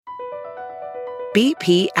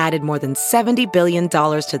BP added more than $70 billion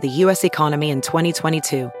to the U.S. economy in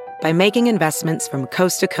 2022 by making investments from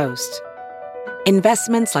coast to coast.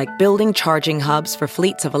 Investments like building charging hubs for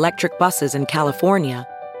fleets of electric buses in California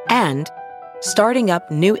and starting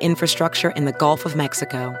up new infrastructure in the Gulf of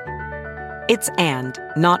Mexico. It's and,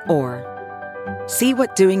 not or. See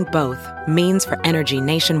what doing both means for energy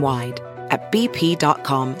nationwide at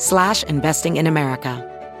bp.com/investing in America.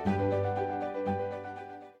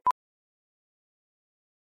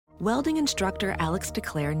 Welding instructor Alex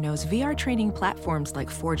DeClaire knows VR training platforms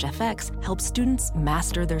like Forge FX help students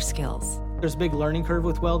master their skills. There's a big learning curve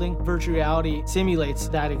with welding. Virtual reality simulates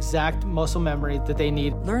that exact muscle memory that they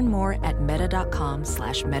need. Learn more at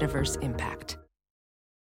meta.com/metaverseimpact.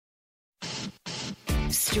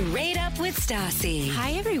 Straight Up with Stassi.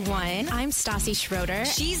 Hi, everyone. I'm Stassi Schroeder.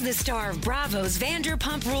 She's the star of Bravo's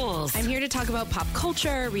Vanderpump Rules. I'm here to talk about pop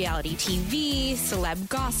culture, reality TV, celeb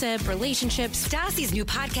gossip, relationships. Stassi's new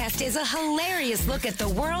podcast is a hilarious look at the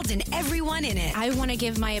world and everyone in it. I want to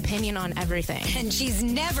give my opinion on everything. And she's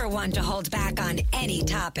never one to hold back on any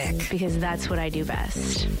topic. Because that's what I do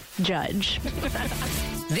best. Judge.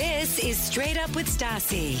 This is Straight Up with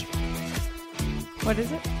Stassi. What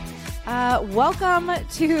is it? Welcome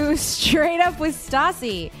to Straight Up with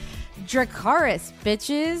Stassi. Dracarys,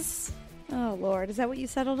 bitches. Oh, Lord. Is that what you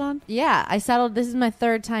settled on? Yeah, I settled. This is my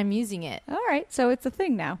third time using it. All right. So it's a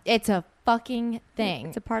thing now. It's a fucking thing.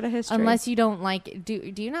 It's a part of history. Unless you don't like it.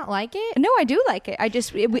 Do you not like it? No, I do like it.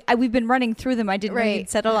 We've been running through them. I didn't really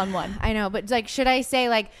settle on one. I know, but like, should I say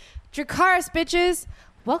like, Dracarys, bitches,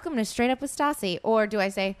 welcome to Straight Up with Stassi? Or do I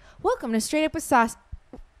say, welcome to Straight Up with Stassi?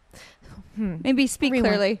 Maybe speak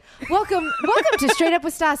clearly. Welcome to Straight Up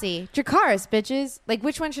with Stassi. Dracarys, bitches. Like,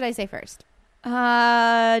 which one should I say first?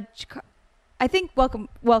 I think welcome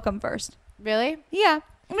first. Really? Yeah.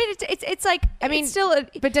 I mean, it's like, I mean, it's still.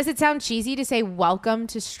 But does it sound cheesy to say welcome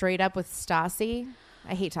to Straight Up with Stassi?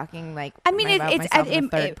 I hate talking like. I mean,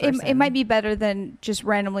 it might be better than just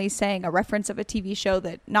randomly saying a reference of a TV show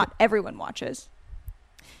that not everyone watches.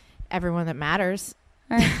 Everyone that matters.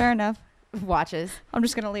 All right, fair enough. Watches. I'm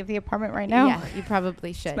just gonna leave the apartment right now. Yeah, you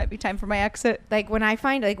probably should. This might be time for my exit. Like when I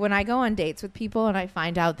go on dates with people and I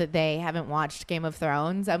find out that they haven't watched Game of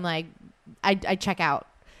Thrones, I'm like, I check out.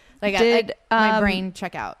 Like, my brain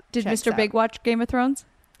check out. Did Mr. Big watch Game of Thrones?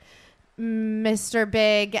 Mr.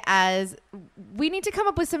 Big, as we need to come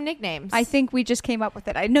up with some nicknames. I think we just came up with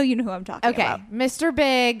it. I know you know who I'm talking about. Okay, Mr.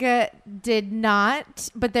 Big did not,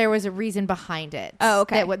 but there was a reason behind it. Oh,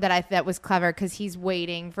 okay. That was clever because he's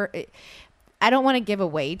waiting for. I don't want to give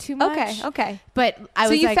away too much. Okay. But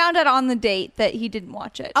so you found out on the date that he didn't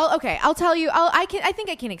watch it. I'll tell you. I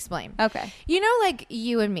think I can explain. Okay. You know, like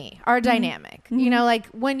you and me are dynamic. Mm-hmm. You know, like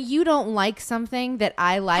when you don't like something that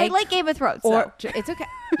I like. I like Game of Thrones. Or it's okay.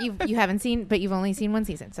 You haven't seen, but you've only seen one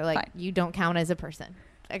season, so like Fine. You don't count as a person.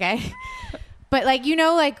 Okay. But like, you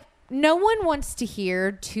know, like no one wants to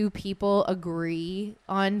hear two people agree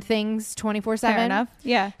on things 24/7. Fair enough.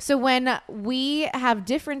 Yeah. So when we have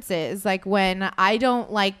differences, like when I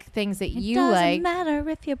don't like things that you like. It doesn't matter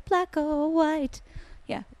if you're black or white.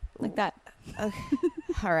 Yeah. Like that. Okay.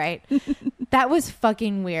 All right. That was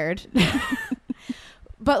fucking weird.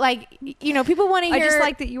 But like, you know, people want to hear. I just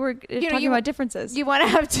like that you were talking about differences. You want to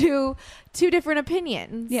have two different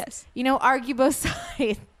opinions. Yes. You know, argue both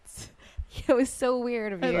sides. It was so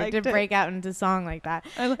weird of you to break out into song like that.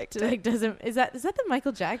 I liked it. Like, is that the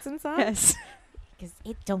Michael Jackson song? Yes. Because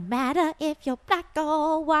it don't matter if you're black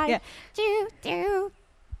or white. Yeah. Do.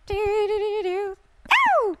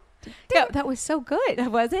 Ow! Yeah, that was so good.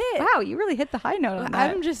 Was it? Wow, you really hit the high note on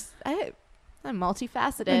that. I'm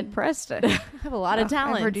multifaceted. I'm impressed. I have a lot of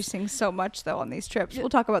talent. I've heard you sing so much though on these trips. We'll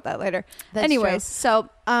talk about that later. That's Anyways, true. so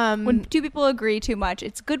when two people agree too much,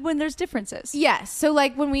 it's good when there's differences. Yes. So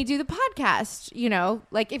like when we do the podcast, you know,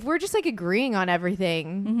 like if we're just like agreeing on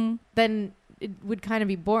everything, then it would kind of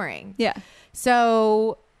be boring. Yeah.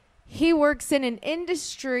 So he works in an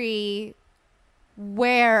industry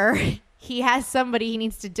where he has somebody he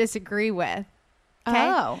needs to disagree with. Okay?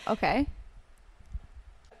 Oh, okay.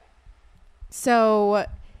 So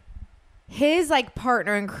his like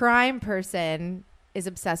partner in crime person is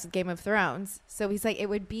obsessed with Game of Thrones. So he's like, it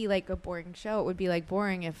would be like a boring show. It would be like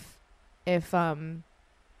boring if I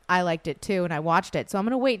liked it too and I watched it. So I'm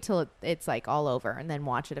going to wait till it's like all over and then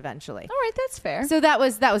watch it eventually. All right. That's fair. So that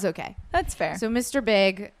was okay. That's fair. So Mr.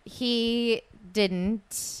 Big, he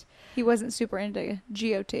didn't. He wasn't super into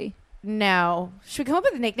GOT. no. Should we come up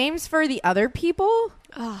with nicknames for the other people?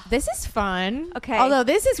 This is fun. Okay. Although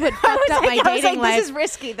this is what fucked up my dating life. This is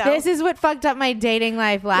risky, though. This is what fucked up my dating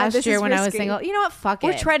life last year when I was single. You know what? Fuck it.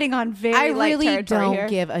 We're treading on very I light really territory don't here.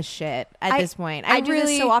 give a shit at this point. I do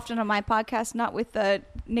this so often on my podcast, not with the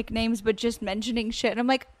nicknames, but just mentioning shit. And I'm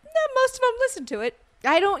like, no, most of them listen to it.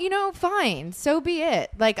 I don't, fine. So be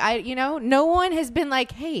it. Like, no one has been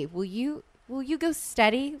like, hey, will you go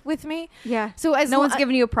steady with me? Yeah. So no one's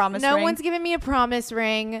giving you a promise ring. No one's giving me a promise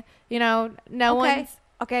ring. No one's.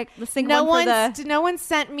 Okay, let's think no one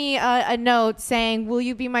sent me a note saying, will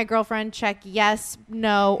you be my girlfriend? Check yes,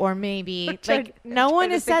 no, or maybe. No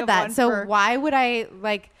one has said that. So why would I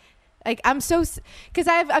I'm so, because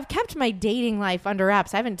I've kept my dating life under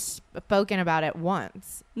wraps. I haven't spoken about it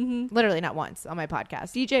once. Mm-hmm. Literally not once on my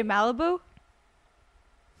podcast. DJ Malibu?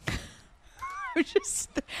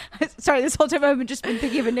 Sorry, this whole time I've just been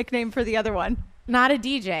thinking of a nickname for the other one. Not a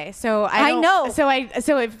DJ, so I know. So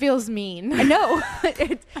it feels mean. I know.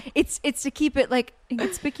 It's to keep it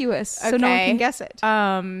inconspicuous, so no one can guess it.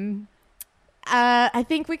 I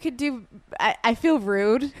think we could do. I feel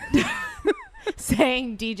rude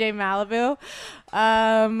saying DJ Malibu.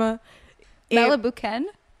 Malibu Ken.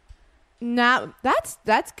 Not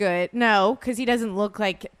that's good. No, because he doesn't look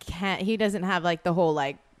like Ken. He doesn't have the whole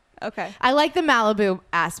Okay. I like the Malibu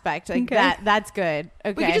aspect. That's good.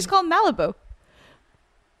 Okay. We could just call him Malibu.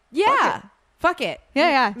 Yeah. Fuck it.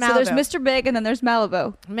 Yeah. Malibu. So there's Mr. Big and then there's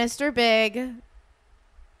Malibu. Mr. Big.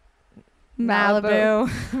 Malibu.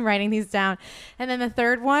 I'm writing these down. And then the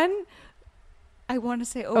third one. I want to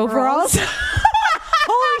say overalls.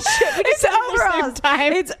 Holy shit. We just overalls.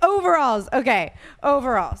 Time. It's overalls. Okay.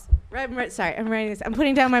 Overalls. Sorry. I'm writing this. I'm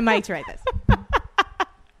putting down my mic to write this.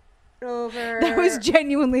 That was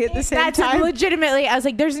genuinely at the same time. Legitimately, I was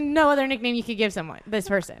like, there's no other nickname you could give someone. This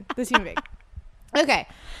person. This human being. Okay.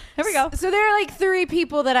 Here we go. So there are 3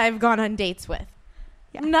 people that I've gone on dates with.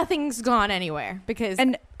 Yeah. Nothing's gone anywhere because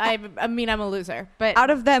I'm a loser. But out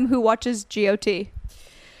of them, who watches GOT?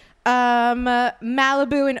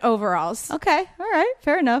 Malibu and overalls. Okay. All right.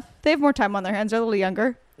 Fair enough. They have more time on their hands. They're a little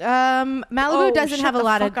younger. Malibu doesn't have a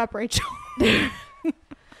lot of up, Rachel.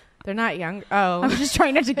 They're not young. Oh, I'm just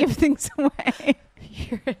trying not to give things away.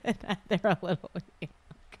 They're a little younger.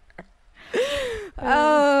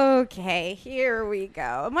 Okay, here we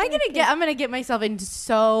go. I'm gonna get myself into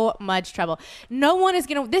so much trouble. No one is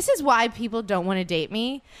gonna. This is why people don't want to date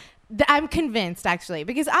me. I'm convinced, actually,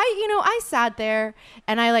 because I sat there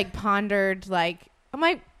and I pondered. I'm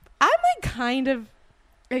kind of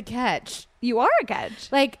a catch. You are a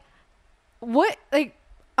catch. What?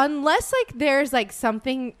 Unless there's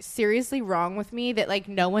something seriously wrong with me that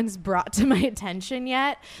no one's brought to my attention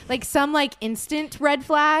yet, some instant red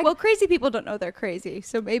flag. Well, crazy people don't know they're crazy,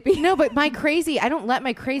 so maybe. No, but I don't let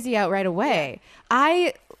my crazy out right away. Yeah.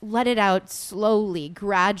 I let it out slowly,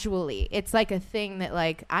 gradually. It's a thing that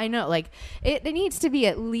I know it needs to be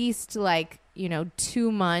at least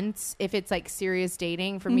 2 months if it's serious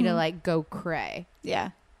dating for me to go cray. Yeah.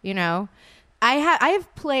 I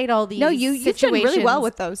have played all these. No, you've done really well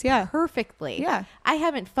with those. Yeah, perfectly. Yeah, I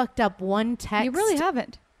haven't fucked up one text. You really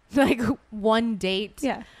haven't. One date.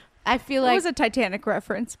 Yeah, I feel it was a Titanic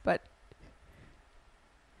reference, but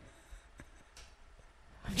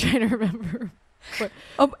I'm trying to remember.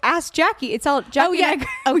 Ask Jackie. It's all Jackie. Oh yeah.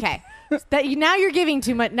 Okay. Now you're giving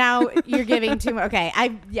too much. Now you're giving too much. Okay.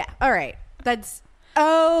 All right. That's.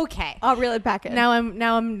 Okay, I'll reel it back in. Now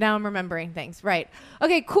I'm remembering things. Right.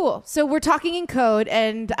 Okay, cool. So we're talking in code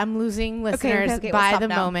and I'm losing listeners by the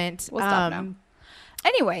moment. We'll stop now.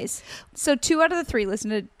 Anyways, so 2 out of the 3 listen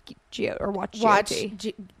to watch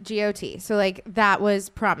GOT. So that was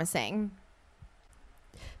promising.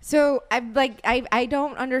 So I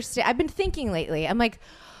don't understand. I've been thinking lately. I'm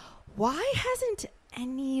why hasn't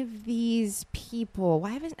any of these people,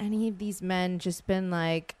 why haven't any of these men just been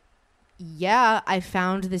yeah, I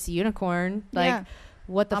found this unicorn.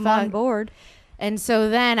 What the fuck? I'm on board. And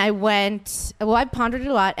so then I pondered it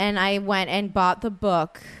a lot, and I went and bought the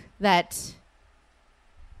book that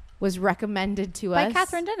was recommended to us. By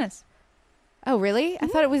Catherine Dennis. Oh, really? Mm-hmm. I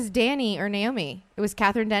thought it was Danny or Naomi. It was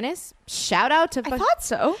Catherine Dennis. Shout out to... I thought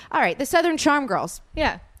so. All right, the Southern Charm Girls.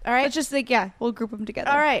 Yeah. All right? Let's just we'll group them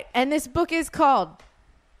together. All right, and this book is called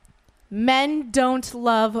Men Don't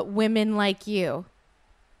Love Women Like You.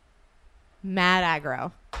 Mad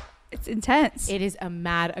aggro. It's intense. It is a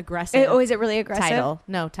mad aggressive. Is it really aggressive? Title.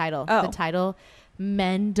 Oh. The title.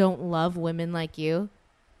 Men Don't Love Women Like You.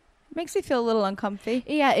 Makes me feel a little uncomfy.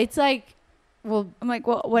 Yeah, it's Well, I'm like,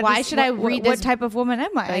 well, why should I read this? What type of woman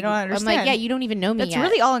am I? Like, I don't understand. I'm like, yeah, you don't even know me That's yet.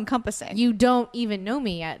 really all encompassing. You don't even know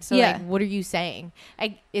me yet. So Yeah. like, what are you saying?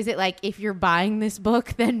 Is it like, if you're buying this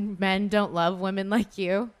book, then men don't love women like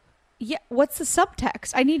you? Yeah. What's the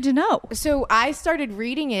subtext? I need to know. So I started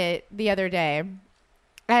reading it the other day,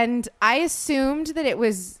 and I assumed that it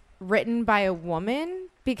was written by a woman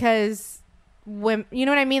because women, you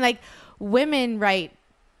know what I mean? Like, women write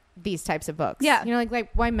these types of books. Yeah. You know,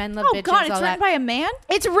 like why men love Oh bitches. God, it's all written that. by a man?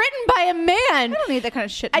 It's written by a man. I don't need that kind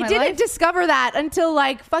of shit in I my didn't life. discover that until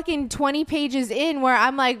like fucking 20 pages in, where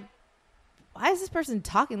I'm like, why is this person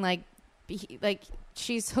talking like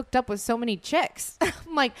she's hooked up with so many chicks?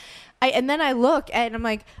 I'm like, and then I look and I'm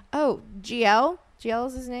like, oh, GL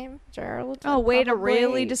is his name? Gerald? Oh, way to Probably.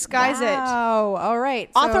 really disguise it. Wow. All right.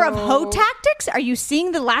 Author of So- Hoe Tactics? Are you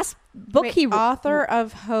seeing the last book Wait, he wrote? author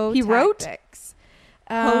of Hoe he wrote? Tactics.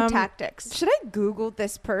 Hoe Tactics. Should I Google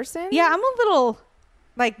this person? Yeah, I'm a little...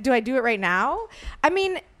 Like, do I do it right now? I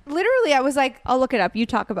mean, literally, I was like, I'll look it up. You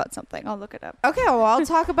talk about something. I'll look it up. okay, well, I'll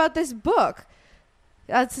talk about this book.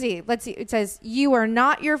 Let's see. It says, you are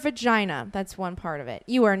not your vagina. That's one part of it.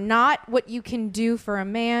 You are not what you can do for a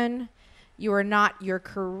man. You are not your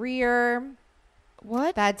career.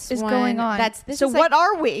 What That's is one- going on? this so is what like-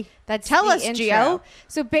 are we? That's Tell the us, intro. Gio.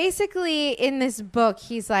 So basically, in this book,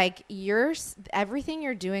 he's like, everything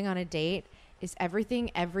you're doing on a date is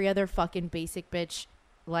everything every other fucking basic bitch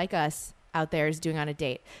like us out there is doing on a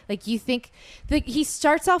date. Like, you think, he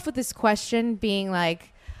starts off with this question being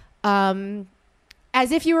like,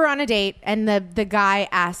 as if you were on a date and the guy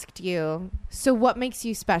asked you, so what makes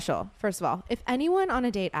you special? First of all, if anyone on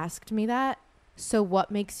a date asked me that, so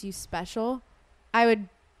what makes you special? I'd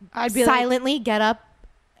be silently get up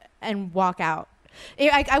and walk out.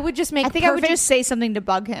 I would just make. I think I would just say something to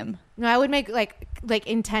bug him. No, I would make like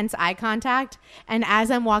intense eye contact, and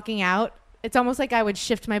as I'm walking out, it's almost like I would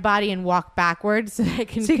shift my body and walk backwards so that I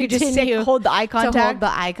can So you could just hold the eye contact. To hold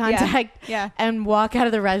the eye contact, Yeah. and walk out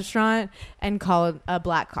of the restaurant and call a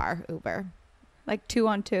black car Uber Like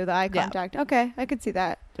 2-on-2, the eye Yeah. contact. Okay, I could see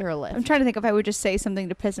that. or a Lyft. I'm trying to think if I would just say something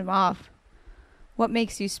to piss him off. What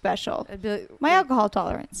makes you special? I'd be like, My alcohol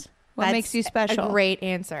tolerance. What that's makes you special? A great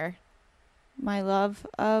answer. My love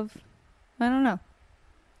of, I don't know.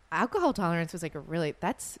 Alcohol tolerance was like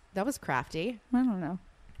that was crafty. I don't know.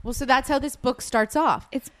 Well, so that's how this book starts off.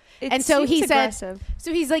 It And so he seems said- aggressive.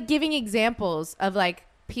 So he's like giving examples of like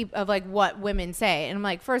what women say, and I'm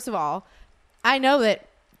like, first of all, I know that.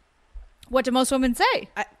 What do most women say?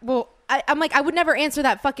 I'm like, I would never answer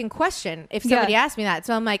that fucking question if somebody asked me that.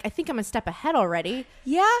 So I'm like, I think I'm a step ahead already.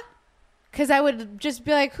 Yeah. Because I would just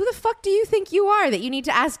be like, who the fuck do you think you are that you need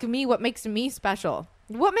to ask me what makes me special?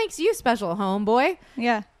 What makes you special, homeboy?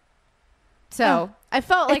 Yeah. So I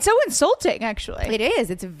felt like it's so insulting, actually. it is.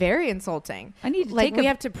 It's very insulting. I need to like take we a,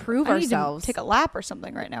 have to prove I need ourselves. to take a lap or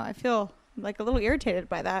something right now. I feel like a little irritated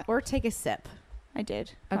by that. or take a sip. I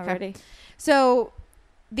did Okay. already. So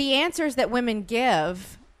the answers that women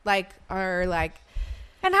give are like,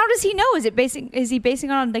 And how does he know? Is he basing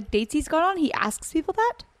it on like dates he's gone on? He asks people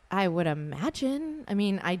that? I would imagine. I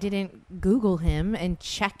mean, I didn't Google him and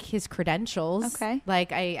check his credentials. Okay.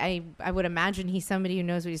 Like I would imagine he's somebody who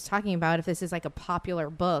knows what he's talking about. If this is like a popular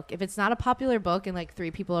book, if it's not a popular book and like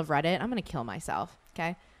 3 people have read it, I'm going to kill myself.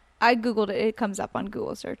 Okay. I Googled it. It comes up on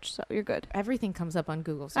Google search. So you're good. Everything comes up on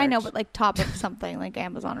Google search. I know, but like top of something like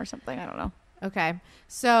Amazon or something. I don't know. Okay.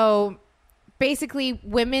 So basically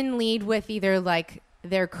women lead with either like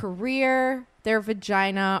their career, their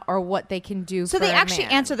vagina, or what they can do So for they a actually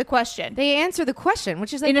man. answer the question They answer the question,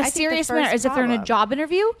 which is like in a I think, the serious first manner, as if they're in a problem. job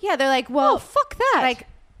interview. Yeah, they're like, well, Oh, fuck that. Like,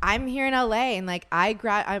 I'm here in LA, and like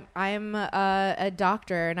I'm a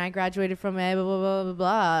doctor, and I graduated from a blah, blah blah blah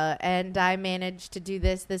blah, and I managed to do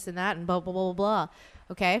this, and that, and blah blah blah blah.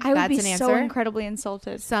 Okay, I would that's be an answer. so incredibly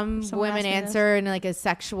insulted. Some Someone women asked me this. answer in like a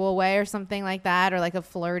sexual way or something like that, or like a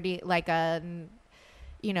flirty, like a,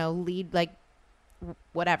 lead, like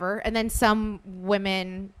whatever. And then some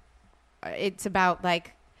women, it's about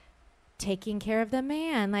like taking care of the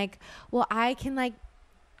man. Like, well, I can like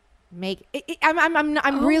make it, I'm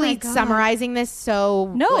Oh really my God. summarizing this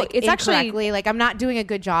so No, like, it's actually- incorrectly. Like I'm not doing a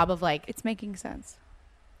good job of like, It's making sense.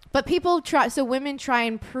 but women try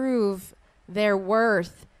and prove their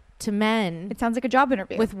worth to men It sounds like a job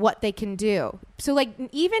interview. with what they can do. So like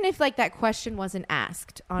even if like that question wasn't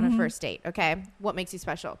asked on Mm-hmm. a first date, okay, what makes you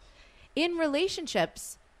special? In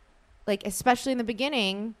relationships, like especially in the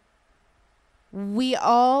beginning, we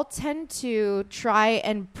all tend to try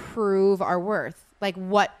and prove our worth. Like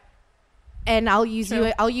what? And I'll use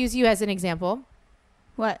True. you as an example.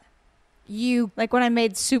 What? Like when I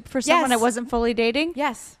made soup for someone I wasn't fully dating?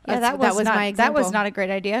 Yes. Yeah, that was my example. That was not a great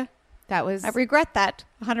idea. I regret that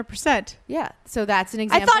 100%. Yeah. So that's an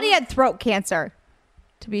example. I thought he had throat cancer,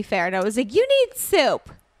 to be fair. And I was like, you need soup.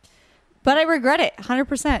 But I regret it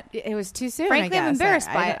 100%. It was too soon. Frankly, I'm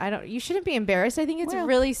embarrassed by it. I don't. You shouldn't be embarrassed. I think it's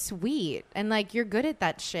really sweet, and like you're good at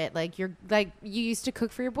that shit. Like you used to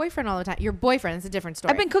cook for your boyfriend all the time. Your boyfriend is a different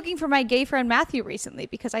story. I've been cooking for my gay friend Matthew recently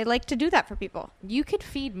because I like to do that for people. You could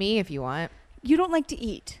feed me if you want. You don't like to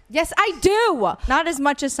eat. Yes, I do. Not as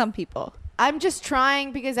much as some people. I'm just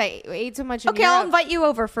trying because I ate so much. Okay, I'll invite you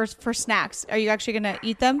over for snacks. Are you actually gonna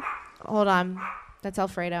eat them? Hold on, that's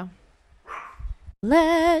Alfredo.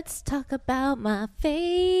 Let's talk about my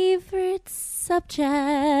favorite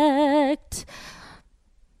subject.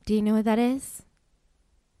 Do you know what that is?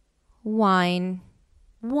 Wine.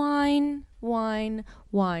 Wine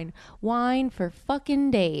for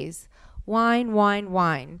fucking days. Wine.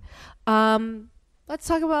 Let's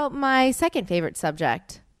talk about my second favorite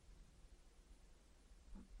subject.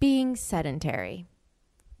 Being sedentary.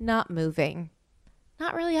 Not moving.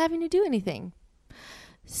 Not really having to do anything.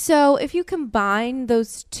 So if you combine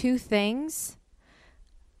those two things,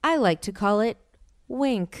 I like to call it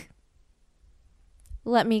wink.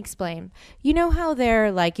 Let me explain. You know how they're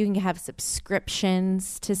like, you can have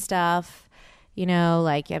subscriptions to stuff, you know,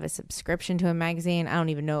 like you have a subscription to a magazine. I don't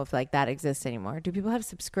even know if like that exists anymore. Do people have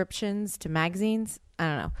subscriptions to magazines? I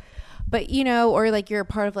don't know. But, you know, or like you're a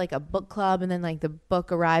part of like a book club and then like the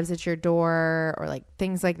book arrives at your door or like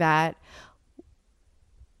things like that.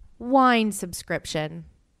 Wine subscription.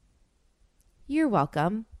 You're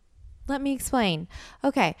welcome. Let me explain.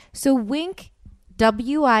 Okay, so Winc,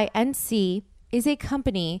 W-I-N-C, is a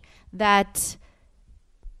company that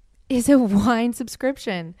is a wine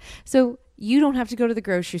subscription. So you don't have to go to the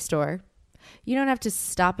grocery store. You don't have to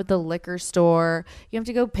stop at the liquor store. You have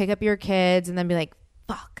to go pick up your kids and then be like,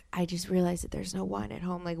 fuck, I just realized that there's no wine at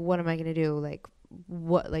home. Like, what am I going to do? Like,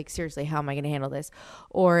 what, like, seriously, how am I going to handle this?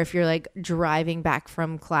 Or if you're like driving back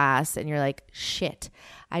from class and you're like, shit,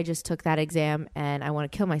 I just took that exam and I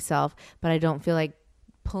want to kill myself, but I don't feel like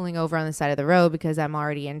pulling over on the side of the road because I'm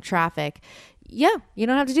already in traffic. Yeah, you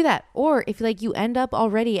don't have to do that. Or if like you end up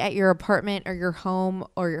already at your apartment or your home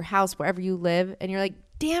or your house, wherever you live, and you're like,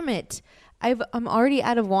 damn it, I'm already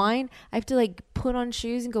out of wine. I have to like put on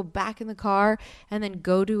shoes and go back in the car and then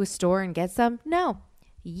go to a store and get some. No,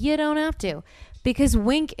 you don't have to, because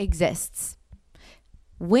Winc exists.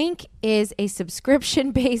 Winc is a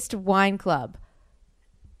subscription-based wine club.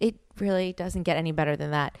 It really doesn't get any better than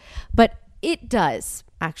that. But it does,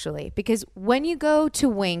 actually, because when you go to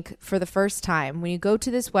Winc for the first time, when you go to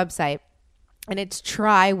this website, and it's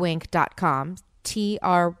trywinc.com,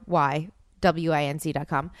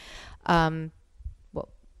 TRYWINC.com, well,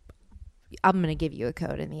 I'm going to give you a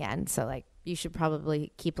code in the end, so like you should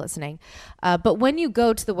probably keep listening. But when you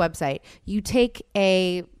go to the website, you take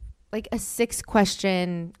a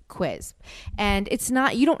 6-question quiz. And it's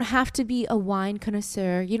not, you don't have to be a wine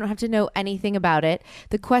connoisseur. You don't have to know anything about it.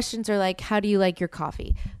 The questions are like, how do you like your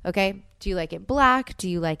coffee? Okay. Do you like it black? Do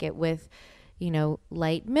you like it with,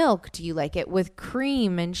 light milk? Do you like it with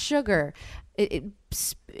cream and sugar?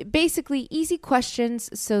 Basically easy questions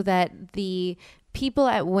so that the people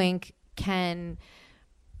at Winc can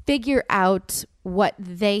figure out what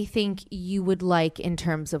they think you would like in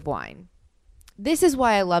terms of wine. This is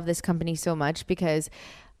why I love this company so much, because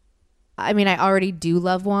I already do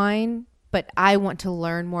love wine, but I want to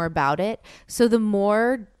learn more about it. So the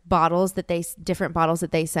more different bottles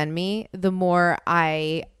that they send me, the more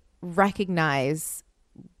I recognize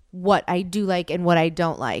what I do like and what I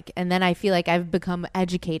don't like. And then I feel like I've become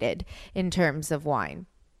educated in terms of wine.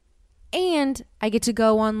 And I get to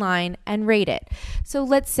go online and rate it. So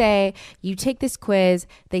let's say you take this quiz,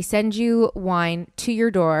 they send you wine to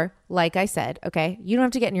your door, like I said, okay? You don't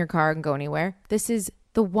have to get in your car and go anywhere.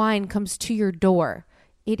 The wine comes to your door.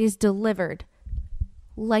 It is delivered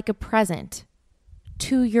like a present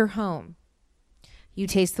to your home. You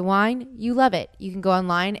taste the wine, you love it. You can go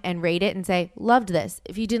online and rate it and say, loved this.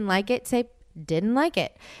 If you didn't like it, say, didn't like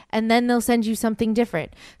it, and then they'll send you something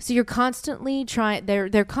different. So you're constantly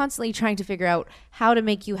they're constantly trying to figure out how to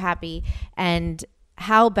make you happy and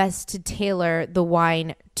how best to tailor the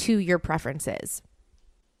wine to your preferences.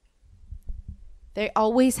 They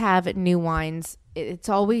always have new wines. It's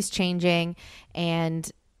always changing,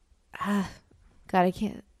 and God, I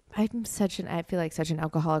can't. I feel like such an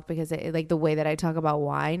alcoholic because like the way that I talk about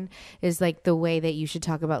wine is like the way that you should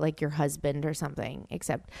talk about like your husband or something,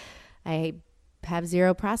 except I have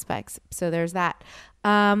zero prospects. So there's that.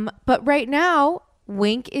 But right now,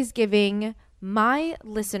 Winc is giving my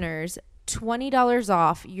listeners $20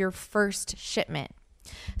 off your first shipment.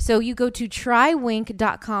 So you go to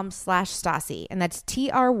trywinc.com/Stassi, and that's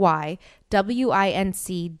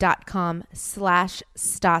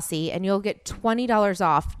trywinc.com/Stassi, and you'll get $20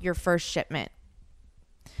 off your first shipment.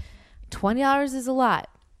 $20 is a lot.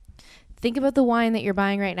 Think about the wine that you're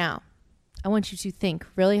buying right now. I want you to think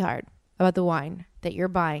really hard about the wine that you're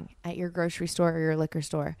buying at your grocery store or your liquor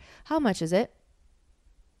store. How much is it?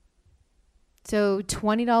 So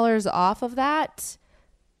 $20 off of that,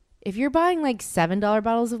 if you're buying like $7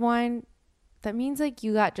 bottles of wine, that means like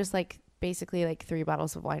you got just like basically like 3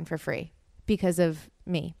 bottles of wine for free because of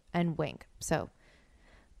me and Winc. So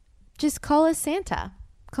just call us Santa.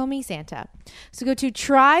 Call me Santa. So go to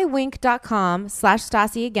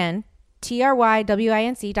trywinc.com/Stassi again,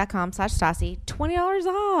 trywinc.com/Stassi, $20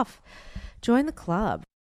 off. Join the club.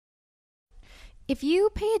 If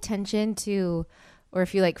you pay attention to, or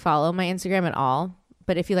if you like follow my Instagram at all,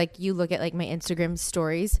 but if you look at like my Instagram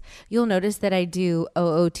stories, you'll notice that I do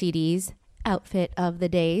OOTDs, outfit of the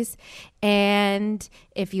days. And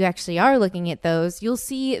if you actually are looking at those, you'll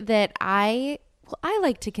see that I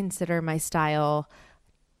like to consider my style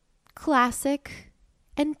classic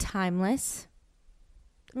and timeless.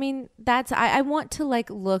 I mean, I want to like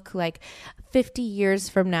look like 50 years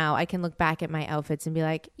from now, I can look back at my outfits and be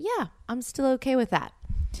like, yeah, I'm still okay with that.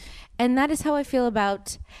 And that is how I feel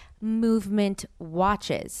about Movement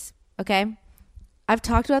watches. Okay. I've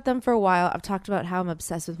talked about them for a while. I've talked about how I'm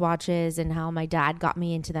obsessed with watches and how my dad got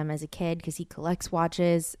me into them as a kid because he collects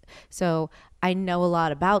watches. So I know a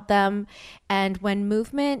lot about them. And when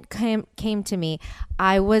Movement came to me,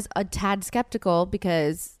 I was a tad skeptical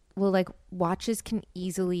because, well, like watches can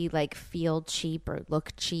easily like feel cheap or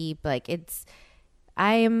look cheap. Like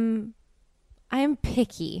I am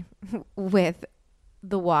picky with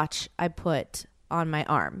the watch I put on my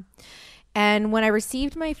arm. And when I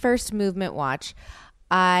received my first Movement watch,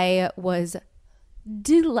 I was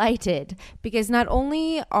delighted because not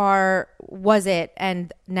only was it,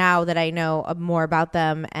 and now that I know more about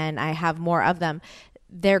them and I have more of them,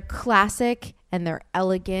 they're classic and they're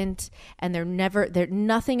elegant and they're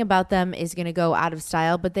nothing about them is going to go out of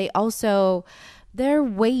style, but they're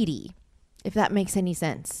weighty, if that makes any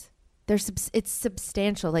sense. It's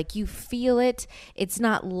substantial. Like you feel it. It's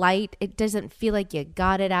not light. It doesn't feel like you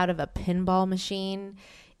got it out of a pinball machine.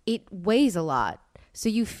 It weighs a lot. So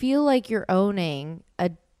you feel like you're owning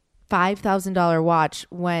a $5,000 watch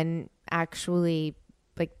when actually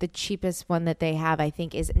like the cheapest one that they have, I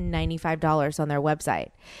think, is $95 on their website.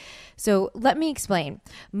 So let me explain.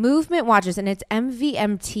 Movement watches, and it's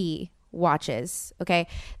MVMT watches. Okay.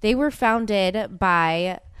 They were founded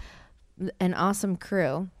by an awesome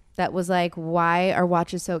crew that was like, why are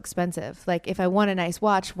watches so expensive? Like, if I want a nice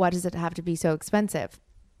watch, why does it have to be so expensive?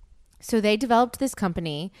 So they developed this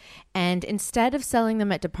company, and instead of selling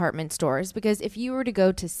them at department stores, because if you were to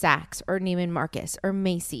go to Saks or Neiman Marcus or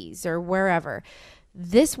Macy's or wherever,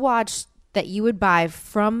 this watch that you would buy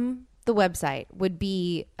from the website would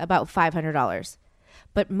be about $500.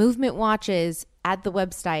 But Movement watches at the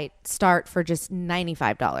website start for just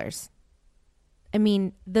 $95. I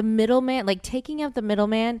mean, the middleman, like taking out the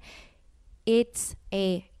middleman, it's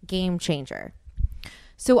a game changer.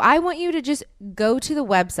 So I want you to just go to the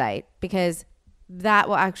website because that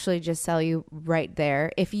will actually just sell you right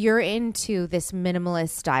there. If you're into this minimalist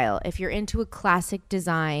style, if you're into a classic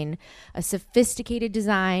design, a sophisticated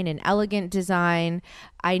design, an elegant design,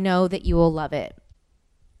 I know that you will love it.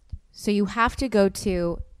 So you have to go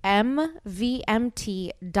to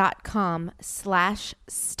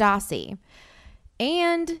mvmt.com/Stassi.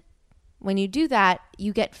 And when you do that,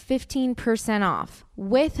 you get 15% off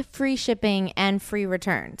with free shipping and free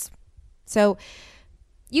returns. So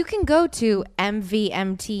you can go to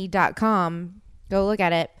mvmt.com, go look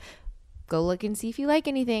at it, go look and see if you like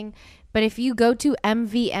anything. But if you go to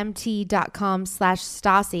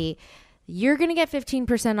mvmt.com/Stassi, you're going to get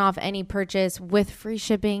 15% off any purchase with free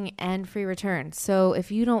shipping and free returns. So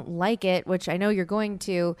if you don't like it, which I know you're going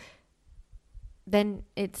to, then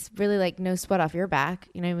it's really like no sweat off your back.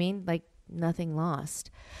 You know what I mean? Like nothing lost.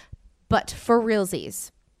 But for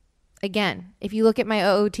realsies, again, if you look at my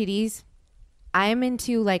OOTDs, I'm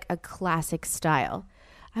into like a classic style.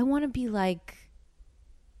 I want to be like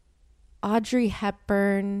Audrey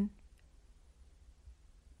Hepburn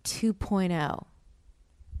 2.0,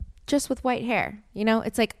 just with white hair. You know,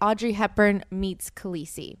 it's like Audrey Hepburn meets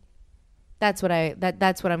Khaleesi. That's what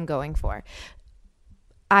I'm going for.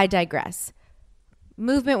 I digress.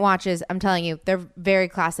 Movement watches, I'm telling you, they're very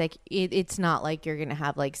classic. It's not like you're going to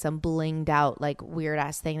have like some blinged out, like weird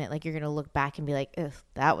ass thing that like you're going to look back and be like, ugh,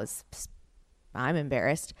 I'm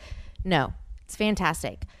embarrassed. No, It's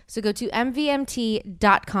fantastic. So go to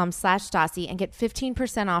mvmt.com/Stassi and get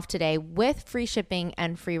 15% off today with free shipping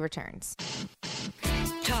and free returns.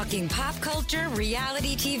 Talking pop culture,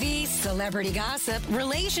 reality TV, celebrity gossip,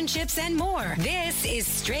 relationships, and more. This is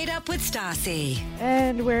Straight Up with Stassi.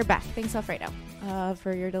 And we're back. Thanks, Alfredo,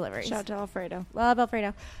 for your deliveries. Shout out to Alfredo. Love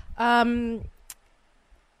Alfredo. I'd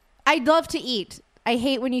love to eat. I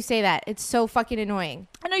hate when you say that. It's so fucking annoying.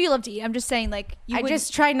 I know you love to eat. I'm just saying, like, I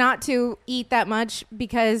just try not to eat that much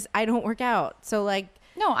because I don't work out. So, like,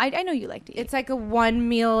 no, I know you like to eat. It's like a one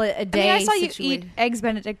meal a day. I mean, I saw you eat Eggs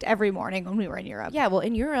Benedict every morning when we were in Europe. Yeah, well,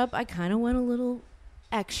 in Europe, I kind of went a little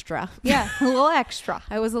extra. Yeah, a little extra.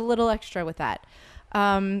 I was a little extra with that.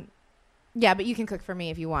 Yeah, but you can cook for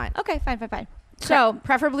me if you want. Okay, fine. So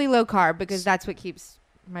preferably low carb beause that's what keeps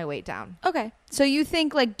my weight down. Okay. So you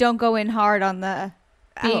think, like, don't go in hard on the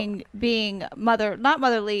being not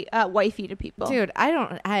motherly, wifey to people. Dude,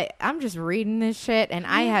 I'm just reading this shit and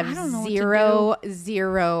I have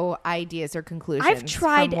zero ideas or conclusions. I've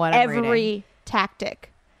tried every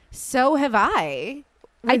tactic. So have I.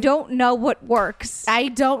 I don't know what works. I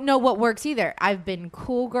don't know what works either. I've been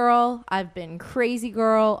cool girl. I've been crazy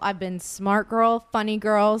girl. I've been smart girl, funny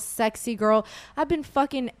girl, sexy girl. I've been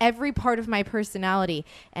fucking every part of my personality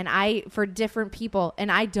for different people.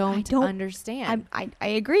 And I don't understand. I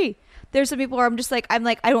agree. There's some people where I'm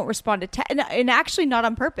like, I don't respond to text. And actually not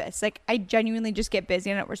on purpose. Like, I genuinely just get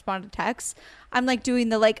busy and I don't respond to texts. I'm like doing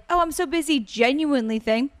the like, oh, I'm so busy genuinely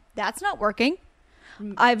thing. That's not working.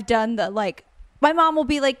 I've done the like, my mom will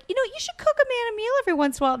be like, you should cook a man a meal every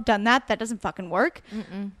once in a while. I've done that. That doesn't fucking work.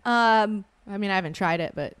 I mean, I haven't tried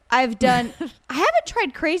it, but I haven't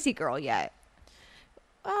tried Crazy Girl yet.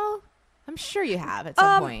 Well, I'm sure you have at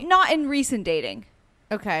some point. Not in recent dating.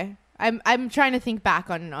 Okay. I'm trying to think back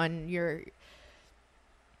on your.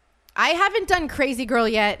 I haven't done Crazy Girl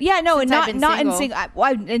yet. Yeah, no, and not in single.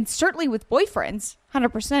 And certainly with boyfriends,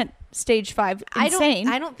 100%. Stage 5 insane.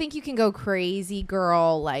 I don't think you can go Crazy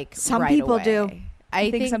Girl like some right people away. do. I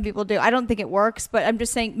think some people do. I don't think it works, but I'm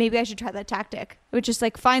just saying maybe I should try that tactic. Which is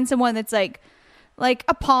like find someone that's like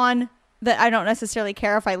a pawn that I don't necessarily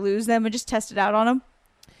care if I lose them and just test it out on them.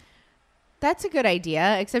 That's a good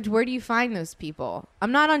idea, except where do you find those people?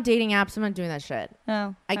 I'm not on dating apps. I'm not doing that shit.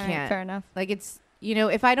 Oh, I can't. Right, fair enough. Like if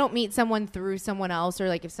I don't meet someone through someone else or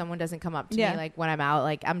like if someone doesn't come up to me like when I'm out,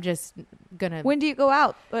 like I'm just gonna. When do you go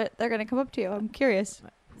out? But they're gonna come up to you. I'm curious.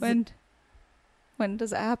 When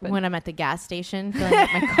does it happen? When I'm at the gas station filling up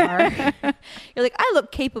my car. You're like, I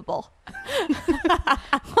look capable.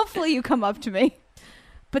 Hopefully you come up to me.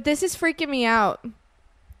 But this is freaking me out.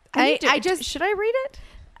 Should I read it?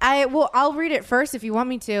 I'll read it first if you want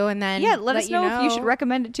me to, and then let us know if you should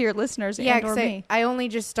recommend it to your listeners or me. I only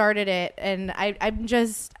just started it, and I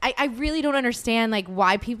really don't understand like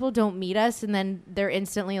why people don't meet us, and then they're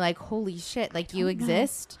instantly like, holy shit, like you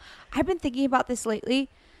exist. I've been thinking about this lately.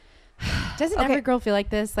 Doesn't every girl feel like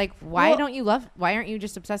this? Like, why aren't you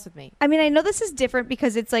just obsessed with me? I mean, I know this is different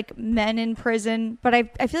because it's like men in prison, but I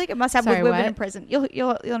feel like it must happen with women in prison.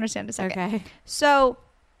 You'll understand in a second. Okay. So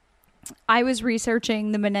I was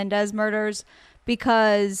researching the Menendez murders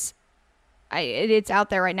because it's out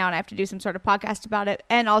there right now and I have to do some sort of podcast about it.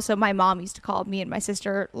 And also my mom used to call me and my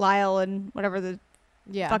sister Lyle and whatever the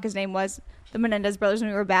fuck his name was, the Menendez brothers, when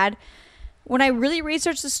we were bad. When I really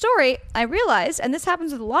researched the story, I realized, and this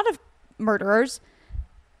happens with a lot of murderers,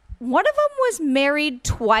 one of them was married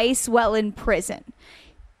twice while in prison.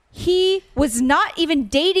 He was not even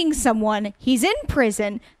dating someone. He's in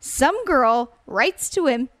prison. Some girl writes to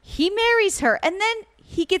him. He marries her. And then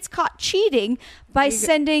he gets caught cheating by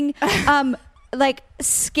sending like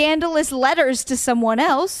scandalous letters to someone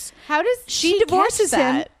else. How does she divorces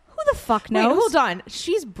him? Who the fuck knows? Wait, hold on.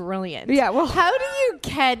 She's brilliant. Yeah, well, how do you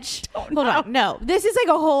catch? Hold on. No, this is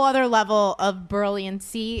like a whole other level of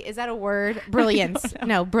brilliancy. Is that a word? Brilliance.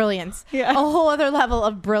 No, brilliance. Yeah. A whole other level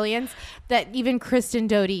of brilliance that even Kristen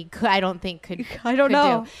Doty could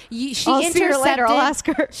know. She I'll see her later. I'll ask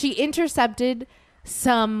her. She intercepted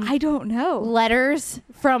some. I don't know. Letters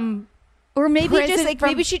from. Or maybe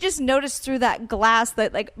maybe she just noticed through that glass,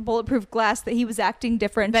 that like bulletproof glass, that he was acting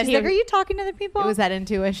different. She's like, are you talking to other people? It was that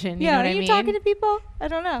intuition. Yeah, you know what I mean? Talking to people? I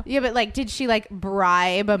don't know. Yeah, but like, did she like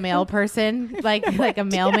bribe a male person, like a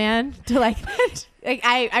mailman, to like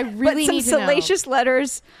I really need to know. Some salacious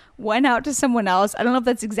letters went out to someone else. I don't know if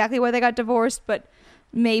that's exactly why they got divorced, but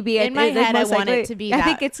maybe in my head I want it to be. I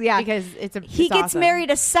think it's because he gets married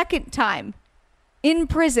a second time in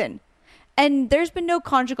prison. And there's been no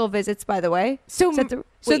conjugal visits, by the way. So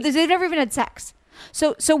they've never even had sex.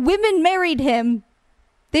 So women married him.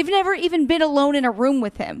 They've never even been alone in a room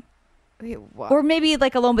with him. Wait, what? Or maybe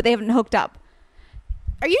like alone, but they haven't hooked up.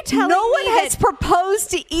 Are you telling no me one has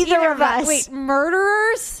proposed to either of us? Wait,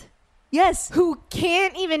 murderers Yes. who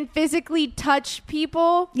can't even physically touch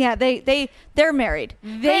people? Yeah, they're married. They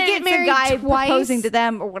Granted, get it's married a guy twice. proposing to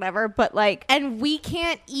them or whatever, but like And we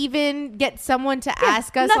can't even get someone to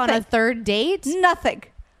ask us on a nothing. third date? nothing.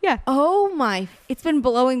 Yeah. Oh my It's been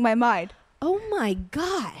blowing my mind. Oh my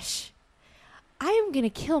gosh. I am going to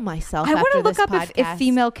kill myself I want after to look this up if podcast.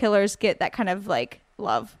 female killers get that kind of like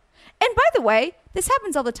love. And by the way, this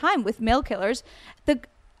happens all the time with male killers. The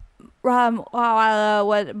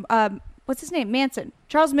what's his name? Manson.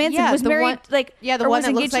 Charles Manson was the married one, the or one was that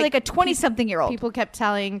engaged looks to like a 20-something-year-old. People kept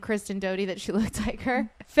telling Kristen Doty that she looked like her.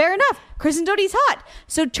 Fair enough. Kristen Doty's hot.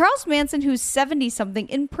 So Charles Manson, who's 70-something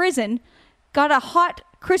in prison, got a hot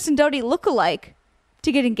Kristen Doty lookalike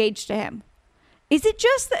to get engaged to him. Is it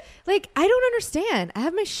just that? Like, I don't understand. I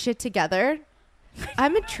have my shit together.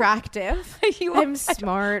 I'm attractive. I'm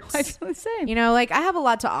smart. I feel the same. You know, like I have a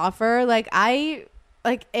lot to offer. Like I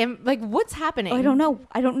am like what's happening? I don't know.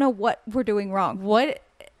 I don't know what we're doing wrong. What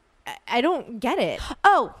I don't get it.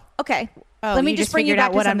 Oh, okay. Oh, let me you just just bring you figured back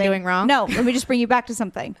out to what I'm something. doing wrong? No, let me just bring you back to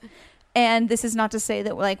something. And this is not to say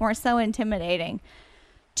that like we're so intimidating.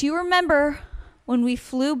 Do you remember when we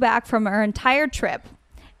flew back from our entire trip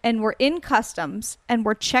and we're in customs and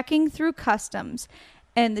we're checking through customs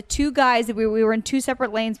and the two guys that we were in two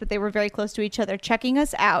separate lanes, but they were very close to each other checking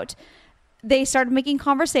us out. They started making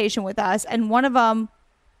conversation with us and one of them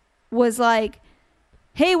was like,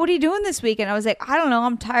 hey, what are you doing this weekend? I was like, I don't know.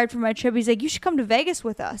 I'm tired from my trip. He's like, you should come to Vegas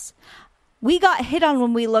with us. We got hit on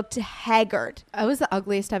when we looked haggard. I was the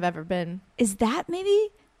ugliest I've ever been. Is that maybe?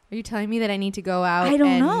 Are you telling me that I need to go out? I don't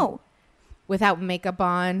and know. Without makeup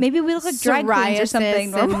on. Maybe we look like drag queens or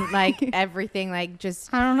something. And like everything, like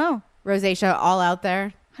just I don't know. rosacea all out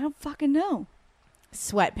there. I don't fucking know.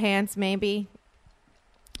 Sweatpants, maybe.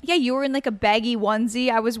 Yeah, you were in like a baggy onesie.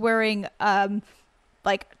 I was wearing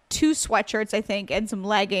like 2 sweatshirts, I think, and some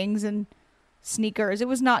leggings and sneakers. It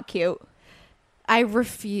was not cute. I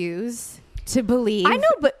refuse to believe. I know,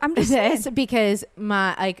 but I'm just this saying. because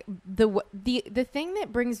my like the thing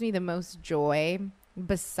that brings me the most joy,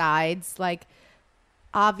 besides like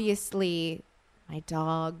obviously my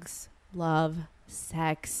dogs love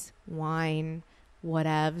sex, wine,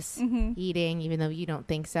 whatevs, eating, even though you don't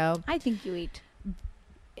think so. I think you eat.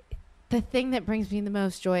 The thing that brings me the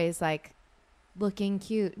most joy is like looking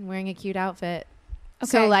cute and wearing a cute outfit. Okay.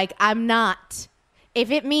 So like I'm not. If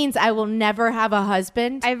it means I will never have a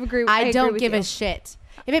husband, I agree. I don't with give you. a shit.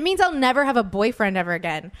 If it means I'll never have a boyfriend ever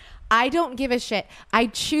again, I don't give a shit. I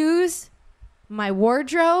choose my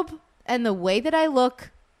wardrobe and the way that I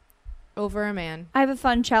look over a man. I have a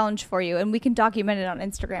fun challenge for you, and we can document it on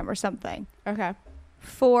Instagram or something. Okay.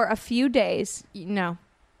 For a few days. No.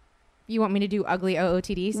 You want me to do ugly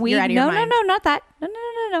OOTDs? We, You're out of your mind. No, not that.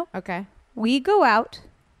 No. Okay. We go out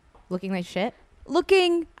Looking like shit?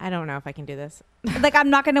 looking I don't know if I can do this. like I'm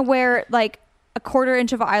not going to wear like a 1/4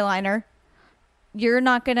 inch of eyeliner. You're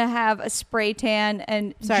not going to have a spray tan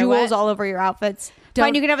and Sorry, jewels what? all over your outfits. Don't-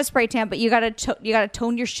 Fine, you can have a spray tan, but you got to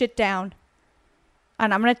tone your shit down.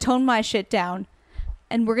 And I'm going to tone my shit down.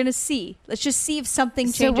 And we're going to see. Let's just see if something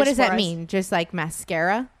changes. So what does for that us. mean? Just like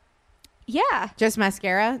mascara? Yeah. Just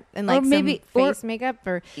mascara and Or like maybe- some or- face makeup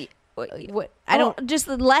or what? I don't just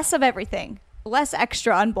less of everything. Less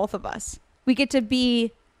extra on both of us. We get to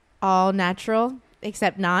be all natural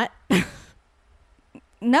except not.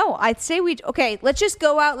 No, I'd say okay, let's just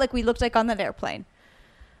go out like we looked like on that airplane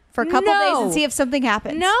for a couple days and see if something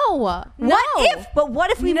happens. No.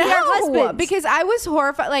 What if we meet our husbands? Because I was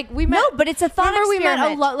horrified. Like we met. No, but it's a thought Remember, we met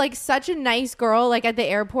experiment. like such a nice girl, like at the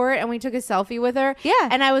airport, and we took a selfie with her. Yeah.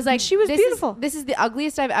 and I was like, And she was "This beautiful." This is the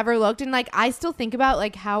ugliest I've ever looked, and like I still think about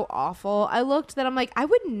like how awful I looked. That I'm like, I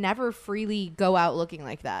would never freely go out looking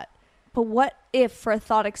like that. But what if for a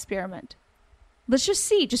thought experiment? Let's just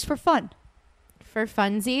see, just for fun. For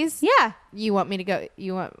funsies, Yeah. you want me to go?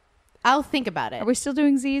 You want? I'll think about it. Are we still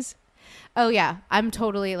doing Z's? Oh yeah, I'm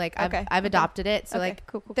totally like Okay. I've adopted it. So Okay. like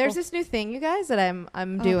Cool. there's this new thing, you guys, that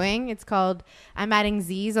I'm doing. It's called I'm adding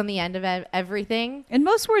Z's on the end of everything. In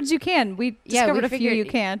most words you can. We Yeah, discovered we a few figured- you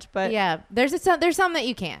can't, but yeah, there's some that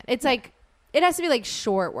you can't. It's like it has to be like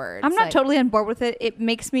short words. I'm not like, totally on board with it. It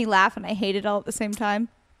makes me laugh and I hate it all at the same time.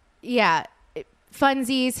 Yeah,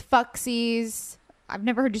 funsies, fucksies. I've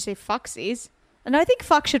never heard you say fucksies. And I think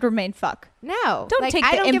fuck should remain fuck. No, Don't like, take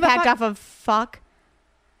I the don't give a impact fuck. off of fuck.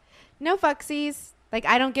 No fucksies. Like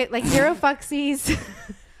I don't get like zero fucksies.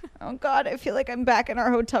 Oh God, I feel like I'm back in our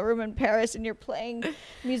hotel room in Paris and you're playing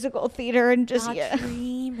musical theater and just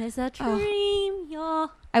Dream is a dream. Yeah.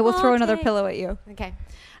 I will throw another pillow at you. Okay.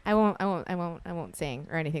 I won't sing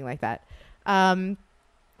or anything like that.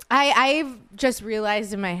 I've just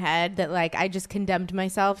realized in my head that like I just condemned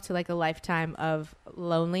myself to like a lifetime of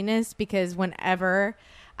loneliness because whenever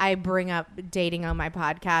I bring up dating on my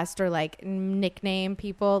podcast or like nickname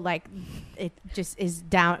people, like it just is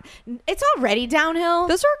down. It's already downhill.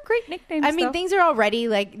 Those are great nicknames. I mean, though. things are already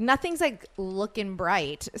like nothing's like looking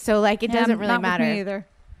bright. So like it doesn't really not matter. with me either.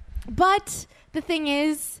 But the thing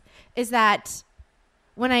is that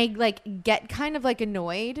when I like get kind of like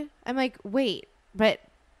annoyed, I'm like, wait, but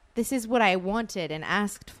this is what I wanted and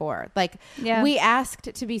asked for. Like we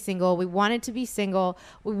asked to be single. We wanted to be single.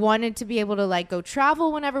 We wanted to be able to like go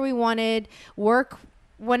travel whenever we wanted, work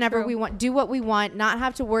whenever we want, do what we want, not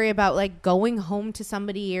have to worry about like going home to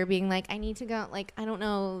somebody or being like, I need to go. Like, I don't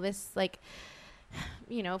know this, like,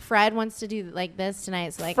 you know, Fred wants to do like this tonight.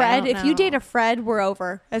 It's like, Fred, if you know. date a Fred, we're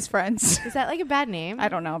over as friends. Is that like a bad name? I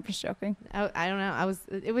don't know. I'm just joking. I don't know.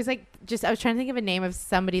 It was like just, I was trying to think of a name of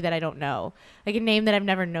somebody that I don't know. Like a name that I've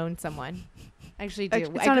never known someone. I actually do. It's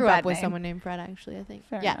I not a grew bad up with name. someone named Fred, actually, I think.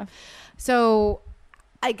 Fair yeah. enough. So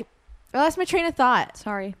I lost my train of thought.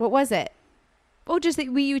 Sorry. What was it? Oh, just that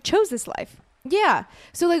you chose this life. Yeah.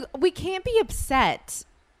 So like we can't be upset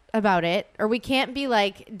about it, or we can't be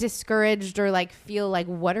like discouraged or like feel like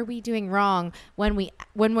what are we doing wrong when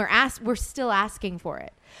we're still asking for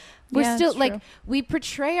it. We're Yeah, still that's like true. we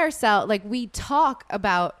portray ourselves like we talk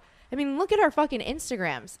about. I mean, look at our fucking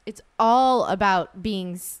Instagrams. It's all about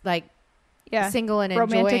being like single and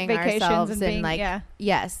Romantic enjoying vacations ourselves and and being- like yeah.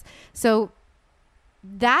 yes. So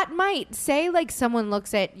that might say like someone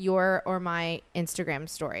looks at your or my Instagram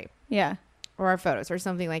story Yeah. or our photos or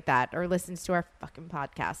something like that, or listens to our fucking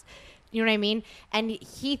podcast. You know what I mean? And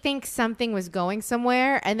he thinks something was going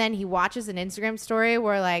somewhere, and then he watches an Instagram story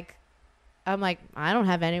where like, I'm like, I don't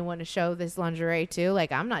have anyone to show this lingerie to.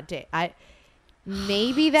 Like, I'm not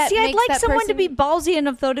maybe that See, I'd makes like that someone to person- be ballsy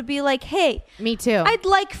enough though to be like, hey, Me too. I'd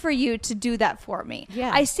like for you to do that for me. Yeah.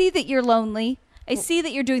 I see that you're lonely. I see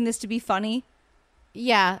that you're doing this to be funny.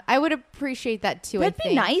 Yeah, I would appreciate that too. That'd I be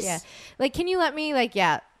think. nice. Yeah. Like, can you let me like,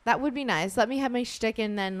 yeah, that would be nice. Let me have my shtick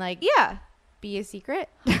and then like Yeah. be a secret.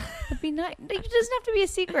 That'd be nice. It doesn't have to be a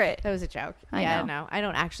secret. That was a joke. I Yeah, know. no, I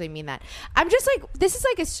don't actually mean that. I'm just like, this is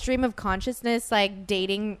like a stream of consciousness, like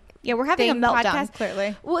dating. Yeah, we're having a thing meltdown, podcast.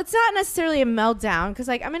 clearly. Well, it's not necessarily a meltdown because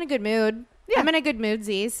like I'm in a good mood. Yeah. I'm in a good mood,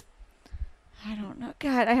 Z's. I don't know.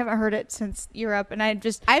 God, I haven't heard it since Europe, and I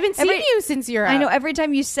haven't seen you since you're I know. up. Every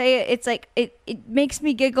time you say it, it's like it makes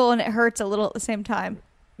me giggle and it hurts a little at the same time.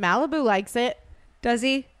 Malibu likes it. Does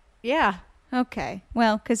he? Yeah. Okay.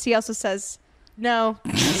 Well, because he also says, No.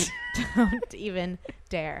 Don't even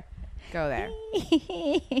dare go there.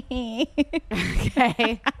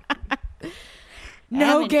 Okay.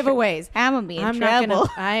 No I'm in giveays. I'm gonna be in I'm trouble.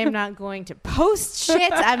 I am not going to post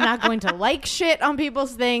shit. I'm not going to like shit on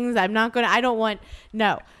people's things. I don't want,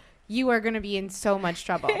 no. You are going to be in so much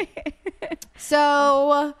trouble.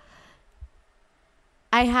 So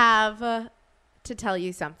I have to tell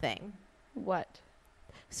you something. What?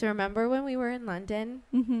 So remember when we were in London?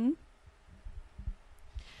 Mm-hmm.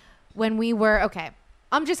 When we were, okay,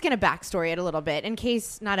 I'm just going to backstory it a little bit in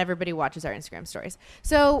case not everybody watches our Instagram stories.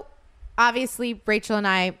 So obviously, Rachel and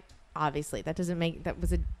I, that doesn't make, that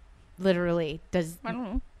was a, literally, does, I don't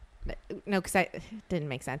know. no, because it didn't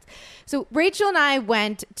make sense. So Rachel and I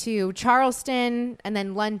went to Charleston and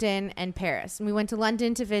then London and Paris. And we went to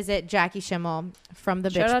London to visit Jackie Schimmel from the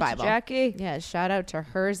Shout Bitch out Bible. to Jackie. Yeah, shout out to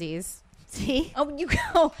Hersies. See? Oh, you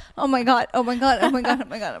go. Oh my god. Oh my god. Oh my god. Oh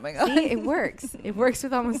my god. Oh my god. See, it works. It works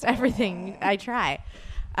with almost everything I try.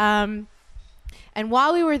 And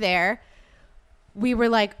while we were there, we were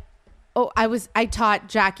like, we taught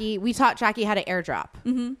Jackie how to airdrop.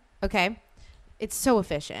 Mm-hmm. Okay. It's so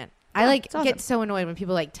efficient. Yeah, I like it's awesome. get so annoyed when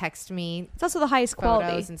people like text me It's also the highest photos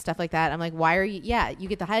quality. and stuff like that. I'm like, why are you? Yeah, you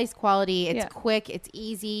get the highest quality. It's Yeah. quick. It's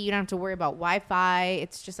easy. You don't have to worry about Wi-Fi.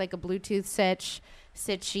 It's just like a Bluetooth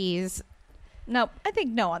Sitchies. Nope. I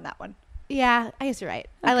think no on that one. Yeah, I guess you're right.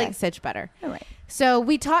 I Okay. like Sitch better. All right. So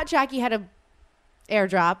we taught Jackie how to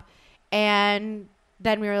airdrop, and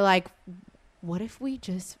then we were like, what if we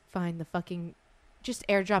just find the fucking, just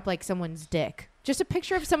airdrop like someone's dick? Just a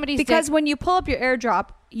picture of somebody's Because dick. when you pull up your airdrop,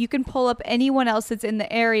 you can pull up anyone else that's in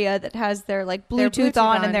the area that has their like Their Bluetooth, Bluetooth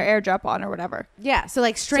on on. and their airdrop on or whatever. Yeah, so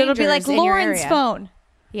like So strangers it'll be like in your Lauren's area. phone.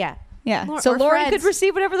 Yeah. Yeah. Or So Lauren Fred's. could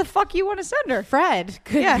receive whatever the fuck you want to send her. Fred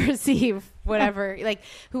could Yeah. receive whatever. Like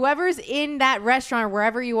whoever's in that restaurant or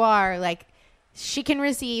wherever you are, like she can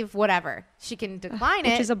receive whatever. She can decline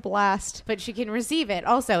Which it, is a blast. but she can receive it.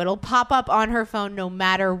 Also, it'll pop up on her phone no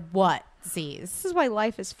matter what sees. This is why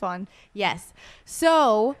life is fun. Yes.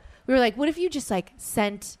 So we were like, what if you just like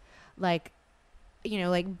sent like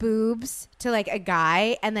like boobs to like a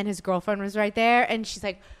guy, and then his girlfriend was right there, and she's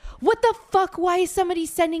like, what the fuck? Why is somebody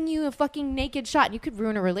sending you a fucking naked shot? And you could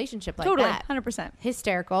ruin a relationship like Totally, that. 100%.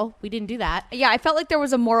 Hysterical. We didn't do that. Yeah, I felt like there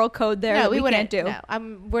was a moral code there that we wouldn't can't do. No,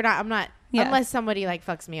 I'm not. Yeah. Unless somebody like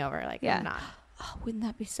fucks me over. Like, Yeah. I'm not. Oh, wouldn't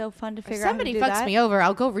that be so fun to If figure out how to somebody do fucks that? me over,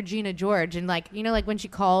 I'll go Regina George and like, like when she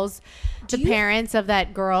calls the parents of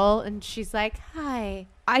that girl and she's like, hi,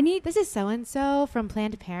 this is so-and-so from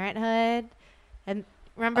Planned Parenthood. And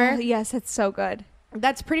remember? Oh, yes, it's so good.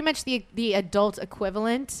 That's pretty much the adult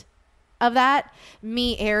equivalent of that.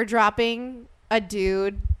 Me airdropping a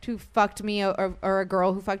dude who fucked me or a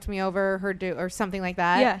girl who fucked me over or something like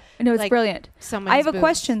that. Yeah, I know, it's Like, brilliant. someone's I have a boobs.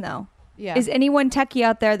 question though. Yeah. Is anyone techie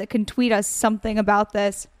out there that can tweet us something about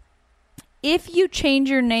this? If you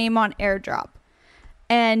change your name on AirDrop,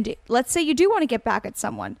 and let's say you do want to get back at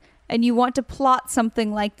someone, and you want to plot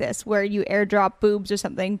something like this, where you AirDrop boobs or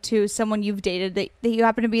something to someone you've dated that you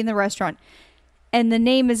happen to be in the restaurant, and the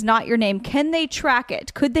name is not your name, can they track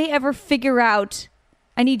it? Could they ever figure out?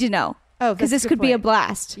 I need to know. Oh, because that's this a good could be a point.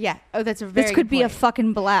 blast. Yeah. Oh, that's a very This could good be a point.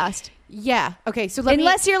 fucking blast. Yeah. Okay. So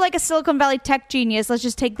Unless you're like a Silicon Valley tech genius, let's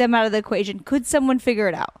just take them out of the equation. Could someone figure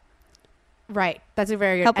it out? Right. That's a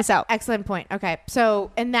very good. Help us out. Excellent point. Okay.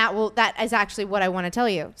 So, and that is actually what I want to tell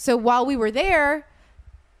you. So while we were there,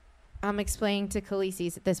 I'm explaining to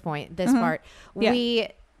Khaleesi's at this point, this part, Yeah. we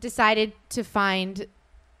decided to find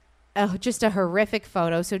just a horrific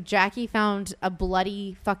photo. So Jackie found a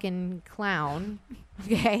bloody fucking clown.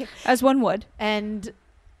 Okay. As one would. And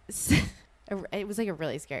it was like a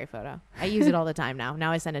really scary photo. I use it all the time now.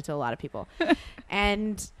 Now I send it to a lot of people.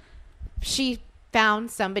 And she found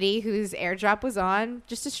somebody whose AirDrop was on,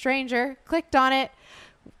 just a stranger, clicked on it.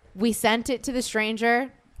 We sent it to the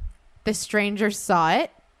stranger. The stranger saw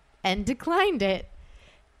it and declined it.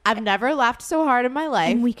 I've never laughed so hard in my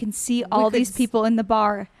life. And we can see all could these people in the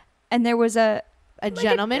bar. And there was a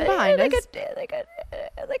gentleman behind us.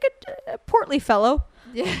 Like a portly fellow.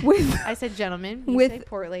 Yeah. With I said gentleman. You say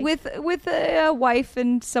portly. with a wife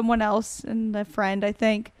and someone else and a friend, I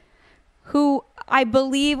think, who I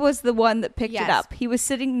believe was the one that picked Yes. it up. He was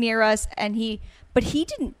sitting near us, and he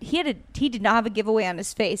did not have a giveaway on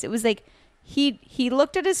his face. It was like he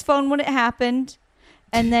looked at his phone when it happened,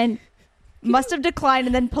 and then must have declined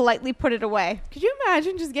and then politely put it away. Could you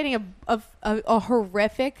imagine just getting a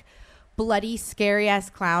horrific, bloody, scary ass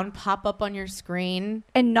clown pop up on your screen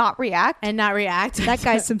And not react. and not react? That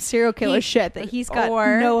guy's some serial killer shit that he's got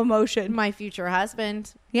or no emotion. My future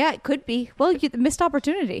husband. Yeah, it could be. Well, you missed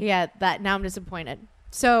opportunity. Yeah, now I'm disappointed.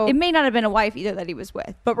 So It may not have been a wife either that he was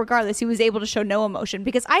with, but regardless, he was able to show no emotion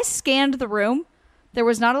because I scanned the room. There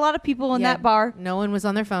was not a lot of people in yeah, that bar. No one was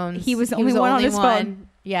on their phones. He was the only one on his phone.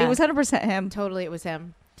 Yeah, It was 100% him. totally. It was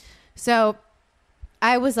him. So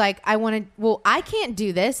I was like, I can't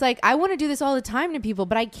do this. Like, I want to do this all the time to people,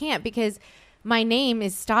 but I can't because my name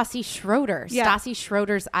is Stassi Schroeder. Yeah. Stassi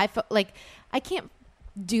Schroeder's iPhone. Like, I can't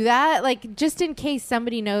do that. Like, just in case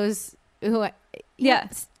somebody knows who Yeah.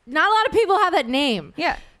 Not a lot of people have that name.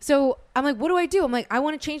 Yeah. So I'm like, what do I do? I'm like, I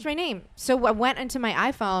want to change my name. So I went into my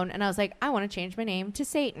iPhone and I was like, I want to change my name to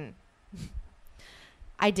Satan.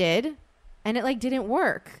 I did. And it like didn't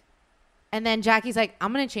work. And then Jackie's like,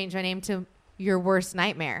 I'm going to change my name to Your Worst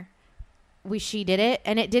Nightmare. She did it.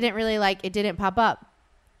 And it didn't really it didn't pop up.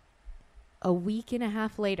 A week and a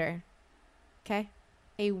half later. Okay.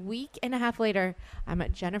 A week and a half later, I'm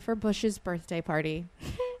at Jennifer Bush's birthday party.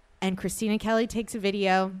 And Christina Kelly takes a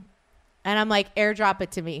video. And I'm like, AirDrop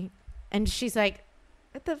it to me. And she's like,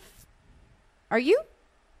 what the are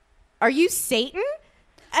you Satan?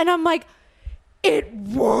 And I'm like, it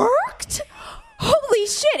worked? Holy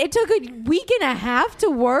shit. It took a week and a half to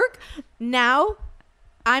work. Now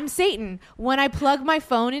I'm Satan. When I plug my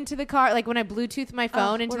phone into the car, like when I Bluetooth my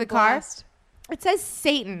phone into the car, it says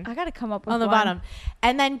Satan I got to come up with on the one. bottom.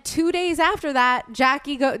 And then 2 days after that,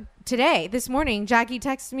 this morning, Jackie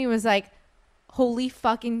texted me, was like, holy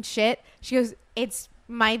fucking shit. She goes,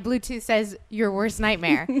 my Bluetooth says Your Worst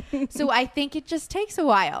Nightmare. So I think it just takes a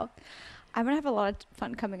while. I'm going to have a lot of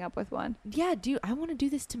fun coming up with one. Yeah, dude, I want to do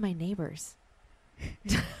this to my neighbors.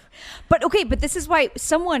 But okay, but this is why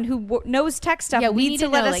someone who knows tech stuff Yeah, we needs need to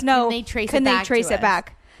to let know, us like, know. can they trace it back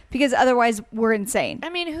to us? Because otherwise we're insane. I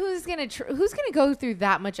mean, who's gonna go through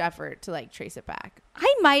that much effort to like trace it back?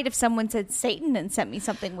 I might if someone said Satan and sent me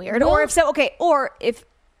something weird, Well- or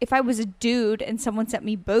if I was a dude and someone sent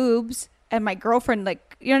me boobs and my girlfriend,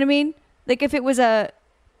 like, you know what I mean? Like if it was a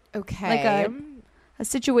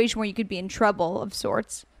situation where you could be in trouble of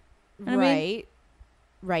sorts. You know what I mean?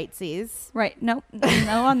 Right, C's. Right. No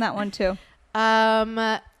on that one too.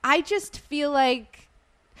 I just feel like,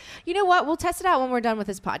 You know what? We'll test it out when we're done with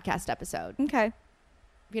this podcast episode. Okay.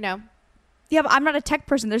 You know? Yeah, but I'm not a tech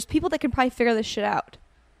person. There's people that can probably figure this shit out.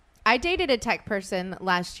 I dated a tech person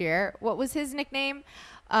last year. What was his nickname?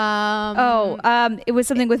 It was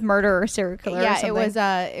something with murder or serial killer. Yeah, or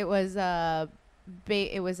something. it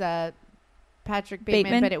was Patrick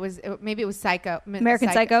Bateman, but maybe it was Psycho. American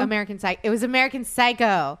Psycho. American Psycho. It was American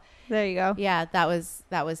Psycho. There you go. Yeah, that was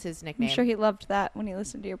his nickname. I'm sure he loved that when he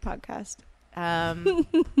listened to your podcast.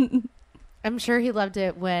 I'm sure he loved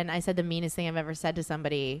it when I said the meanest thing I've ever said to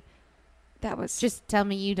somebody. That was Just tell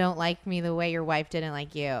me you don't like me the way your wife didn't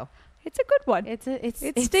like you. It's a good one. It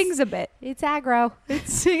stings a bit. It's aggro. It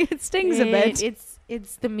stings a bit.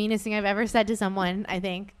 It's the meanest thing I've ever said to someone. I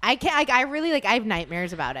think I can't. I really I have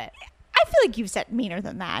nightmares about it. I feel like you've said meaner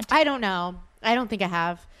than that. I don't know. I don't think I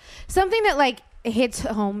have. Something that hits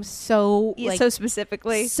home so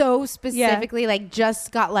specifically. Yeah.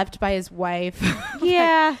 Just got left by his wife.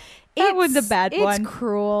 Yeah. That was a bad one. It's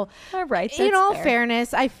cruel. All right. In all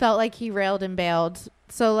fairness, I felt like he railed and bailed.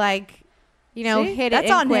 So See? hit That's it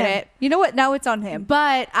and on quit him. it. You know what? Now it's on him.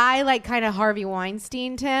 But I kind of Harvey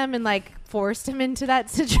Weinsteined him and forced him into that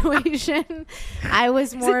situation. I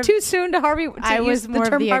was more Is it too soon to Harvey? I was more the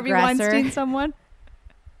term of the Harvey aggressor. Weinstein someone.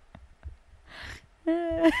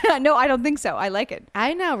 No, I don't think so. I like it.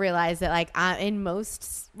 I now realize that in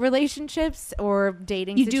most relationships or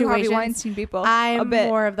dating You situations, do Harvey Weinstein people. I'm a bit.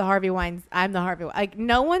 more of the Harvey Weinstein. I'm the Harvey.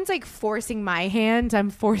 No one's forcing my hand. I'm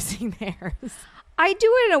forcing theirs. I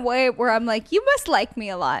do it in a way where I'm like, you must like me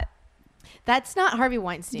a lot. That's not Harvey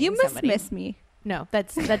Weinstein. You must miss me. No,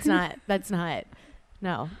 that's not. That's not.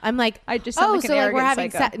 No, I'm I just sound like an arrogant we're having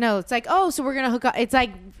psycho. no, it's so we're gonna hook up. It's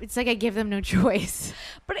like I give them no choice.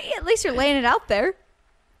 But at least you're laying it out there.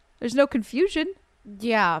 There's no confusion.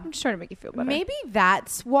 Yeah, I'm just trying to make you feel better. maybe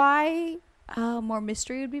that's why. More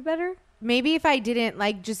mystery would be better. Maybe if I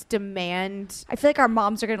didn't just demand. I feel like our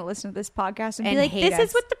moms are going to listen to this podcast and be And like, hate "This is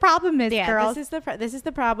us. what the problem is, Yeah, girls." this is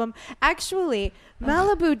the problem. Actually,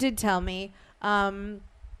 Malibu did tell me that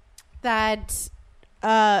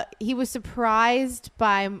he was surprised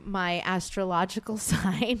by my astrological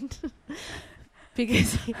sign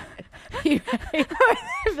because he I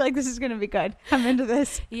feel like this is going to be good. I'm into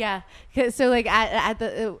this. yeah. 'Cause so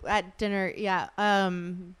at dinner, yeah.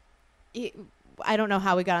 I don't know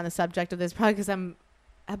how we got on the subject of this, probably because I'm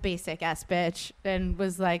a basic ass bitch, and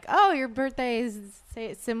was like, "Oh, your birthday is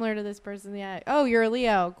similar to this person." Yeah. Oh, you're a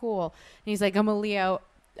Leo. Cool. And he's like, "I'm a Leo."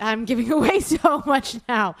 I'm giving away so much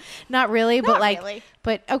now. Not really, but really.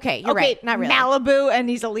 But okay, you're right. Not really. Malibu, and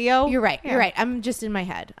he's a Leo. You're right. Yeah. You're right. I'm just in my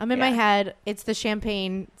head. I'm in my head. It's the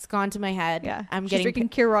champagne. It's gone to my head. Yeah, I'm she's drinking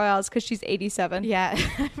Kir Royales because she's 87. Yeah.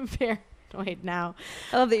 I'm paranoid now.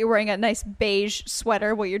 I love that you're wearing a nice beige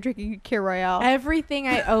sweater while you're drinking a Kir Royale. Everything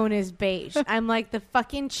I own is beige. I'm like the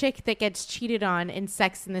fucking chick that gets cheated on in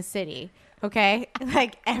Sex in the City. Okay?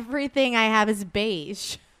 Everything I have is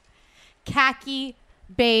beige. Khaki,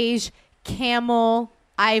 beige, camel,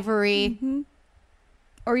 ivory. Mm-hmm.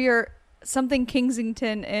 Or you're something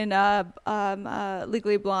Kingsington in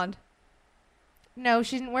Legally Blonde. No,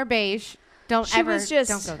 she didn't wear beige. Don't She was just-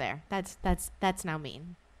 don't go there. That's now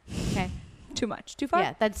mean. Okay? Too much. Too far?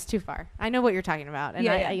 Yeah, that's too far. I know what you're talking about. And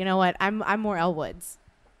Yeah. you know what? I'm more Elle Woods.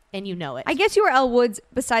 And you know it. I guess you were Elle Woods,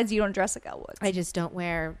 besides you don't dress like Elle Woods. I just don't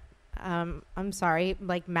wear I'm sorry,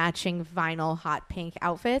 matching vinyl hot pink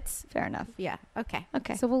outfits. Fair enough. Yeah. Okay.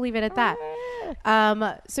 Okay. So we'll leave it at that.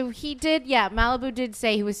 So he did. Yeah. Malibu did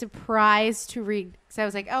say he was surprised to read. So I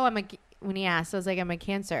was like, oh, when he asked, I was like, I'm a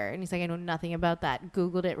Cancer. And he's like, I know nothing about that.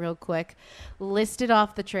 Googled it real quick. Listed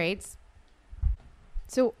off the traits.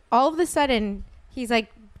 So all of a sudden, he's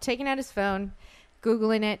taking out his phone,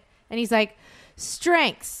 Googling it. And he's like,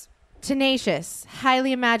 strengths. Tenacious,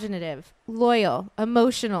 highly imaginative, loyal,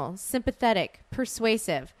 emotional, sympathetic,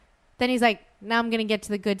 persuasive. Then he's like, now I'm going to get to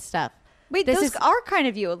the good stuff. Wait, those are kind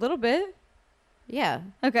of you a little bit. Yeah.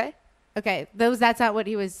 Okay. Okay. That's not what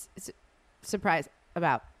he was surprised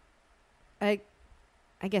about. I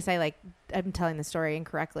guess I'm telling the story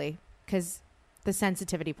incorrectly because the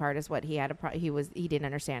sensitivity part is what he had he didn't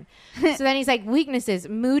understand. So then he's like, weaknesses,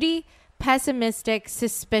 moody, pessimistic,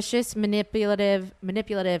 suspicious, manipulative,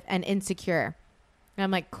 and insecure. And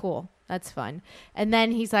I'm like, cool. That's fun. And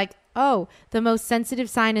then he's like, oh, the most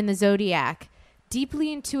sensitive sign in the zodiac,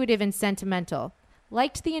 deeply intuitive and sentimental.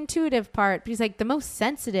 Liked the intuitive part, but he's like, the most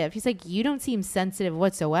sensitive. He's like, you don't seem sensitive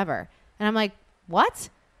whatsoever. And I'm like, what?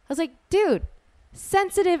 I was like, dude,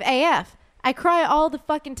 sensitive AF. I cry all the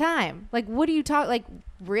fucking time. What do you talk?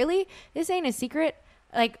 Really? This ain't a secret.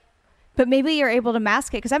 But maybe you're able to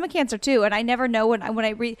mask it because I'm a Cancer too, and I never know when I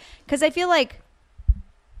read because I feel like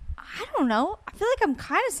I don't know. I feel like I'm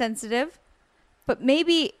kind of sensitive, but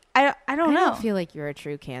maybe I don't know. I don't feel like you're a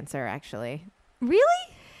true Cancer, actually.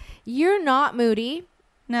 Really? You're not moody.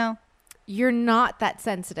 No. You're not that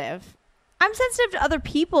sensitive. I'm sensitive to other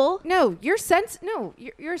people. No, you're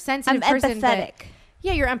you're a sensitive I'm person. empathetic.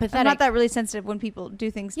 Yeah, you're empathetic. I'm not that really sensitive when people do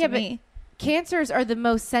things to me. Cancers are the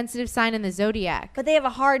most sensitive sign in the zodiac. But they have a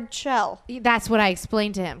hard shell. That's what I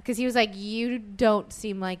explained to him, because he was like, you don't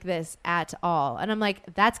seem like this at all. And I'm like,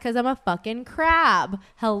 that's because I'm a fucking crab.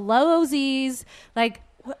 Hello, Z's. Like,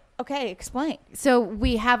 okay, explain. so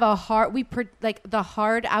we have a hard, like the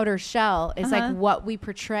hard outer shell is like what we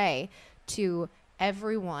portray to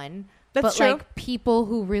everyone. That's but true. like people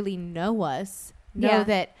who really know us know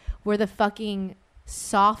that we're the fucking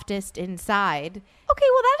softest inside. Okay,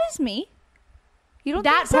 well, that is me. You don't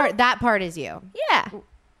think so? That part is you. Yeah.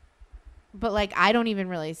 But like, I don't even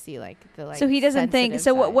really see like the like. So he doesn't think.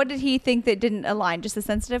 So sensitive what did he think that didn't align? Just the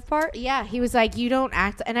sensitive part? Yeah, he was like, you don't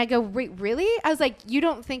act. And I go, really? I was like, you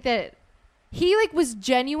don't think that. He like was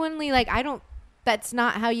genuinely like, I don't. That's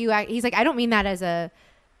not how you act. He's like, I don't mean that as a.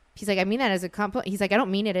 He's like, I mean that as a compliment. He's like, I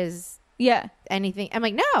don't mean it as. Yeah. Anything. I'm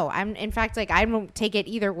like, no. I'm in fact like, I don't take it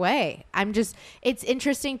either way. I'm just. It's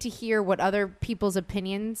interesting to hear what other people's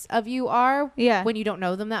opinions of you are. Yeah. When you don't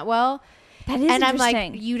know them that well. That is and I'm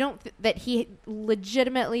interesting. like, you don't that he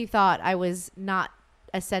legitimately thought I was not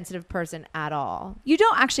a sensitive person at all. You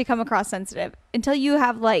don't actually come across sensitive until you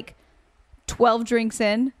have like 12 drinks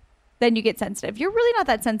in. Then you get sensitive. You're really not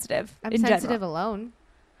that sensitive. I'm in sensitive general. alone.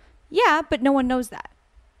 Yeah, but no one knows that.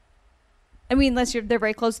 I mean, unless they're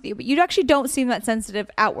very close with you, but you actually don't seem that sensitive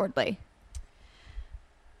outwardly.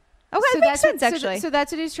 Okay, So that makes sense, what, actually. So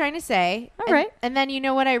that's what he was trying to say. All right. And then you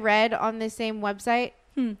know what I read on the same website?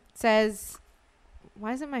 It says,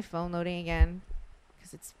 why isn't my phone loading again?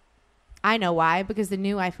 Because I know why. Because the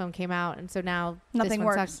new iPhone came out, and so now Nothing this one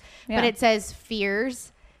works. sucks. Yeah. But it says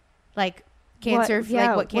fears, like Cancer, What- yeah,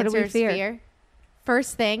 like what what do we Cancers fear? fear.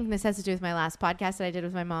 First thing, this has to do with my last podcast that I did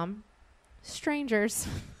with my mom. Strangers.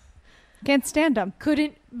 Can't stand them.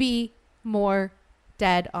 Couldn't be more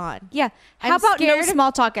dead on. Yeah. How I'm about no scared-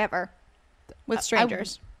 small talk ever with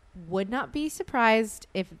strangers? Would not be surprised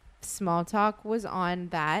if small talk was on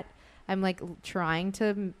that. I'm like trying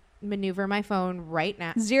to maneuver my phone right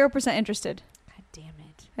now. 0% interested. God damn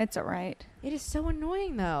it. It's all right. It is so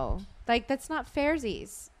annoying though. Like, that's not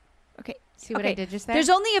fairsies. Okay. See what I did just there? There's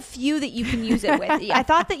only a few that you can use it with. I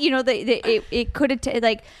thought that, that it could have,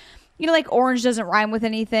 like, like orange doesn't rhyme with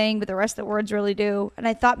anything, but the rest of the words really do. And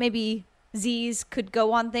I thought maybe Z's could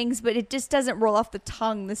go on things, but it just doesn't roll off the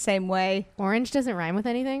tongue the same way. Orange doesn't rhyme with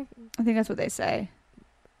anything? I think that's what they say.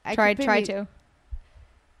 I Try could maybe- to.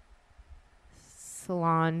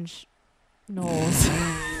 Solange Knowles.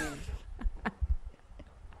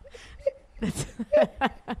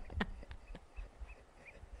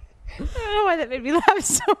 I don't know why that made me laugh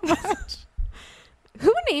so much.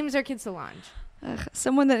 Who names their kid Solange?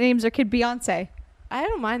 Someone that names their kid Beyonce. I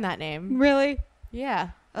don't mind that name. Really? Yeah.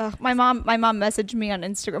 Ugh, my mom messaged me on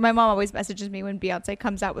Instagram. My mom always messages me when Beyonce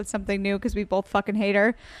comes out with something new because we both fucking hate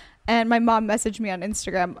her. And my mom messaged me on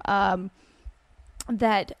Instagram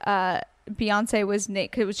that Beyonce was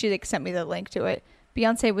named, because she like sent me the link to it.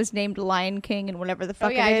 Beyonce was named Lion King and whatever the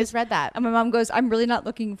fuck Oh yeah, it I is. just read that. And my mom goes, I'm really not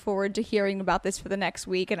looking forward to hearing about this for the next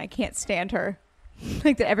week, and I can't stand her.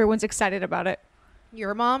 Like that everyone's excited about it.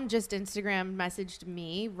 Your mom just Instagram messaged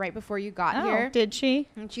me right before you got here. Did she?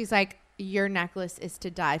 And she's like, your necklace is to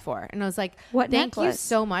die for. And I was like, What thank you necklace?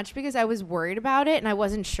 so much, because I was worried about it and I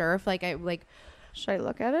wasn't sure if Should I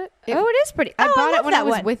look at it? It- Oh, it is pretty. I Oh, bought it love when I that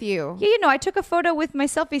was one. with you. Yeah, I took a photo with my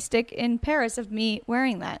selfie stick in Paris of me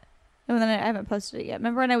wearing that. And then I haven't posted it yet.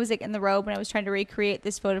 Remember when I was like in the robe and I was trying to recreate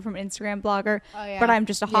this photo from an Instagram blogger? Oh, yeah. But I'm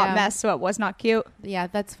just a hot Yeah. mess, so it was not cute. Yeah,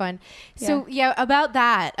 that's fun. So yeah, about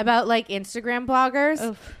like Instagram bloggers.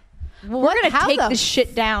 Oof. Well, We're how gonna take the this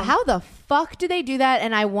shit down. How the fuck do they do that?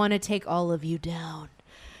 And I want to take all of you down.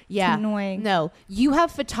 Yeah. annoying. No, you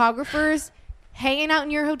have photographers hanging out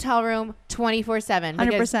in your hotel room 24/7.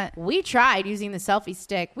 100%. We tried using the selfie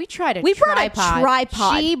stick. We tried a We brought a tripod.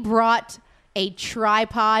 tripod. She brought a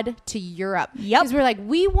tripod to Europe. Yep. Because we're like,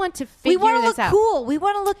 we want to We figure want to this look out. cool. We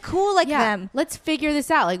want to look cool like Yeah. them. Let's figure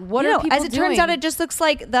this out. Like, what You are know, people as it doing? turns out, it just looks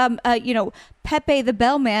like the Pepe the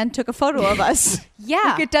Bellman took a photo of us. Yeah.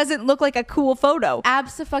 Like, it doesn't look like a cool photo.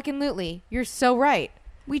 Abso-fucking-lutely. You're so right.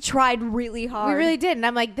 We tried really hard. We really did. And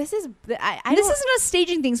I'm like, this is... I And this don't- isn't us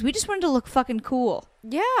staging things. We just wanted to look fucking cool.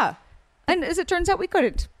 Yeah. And as it turns out, we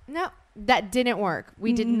couldn't. No, that didn't work.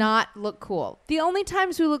 We did not look cool. The only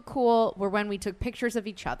times we looked cool were when we took pictures of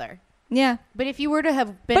each other. Yeah. But if you were to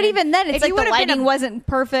have been, But even then, it's if like you the would have been lighting wasn't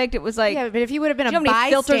perfect. It was like, yeah. But if you would have been do you know a how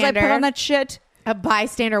many filters I put on bystander, that shit? a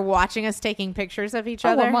bystander watching us taking pictures of each Oh,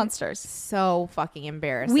 other, we're monsters. so fucking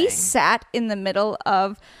embarrassing. We sat in the middle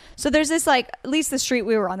of, so there's this like, at least the street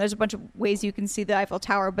we were on, there's a bunch of ways you can see the Eiffel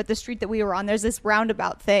Tower, but the street that we were on, there's this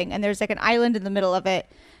roundabout thing and there's like an island in the middle of it.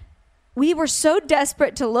 We were so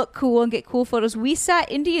desperate to look cool and get cool photos. We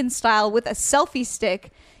sat Indian style with a selfie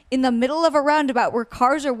stick in the middle of a roundabout where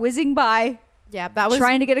cars are whizzing by. Yeah, that was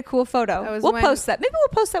trying to get a cool photo. that was We'll when- post that. Maybe we'll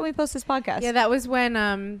post that when we post this podcast. Yeah, that was when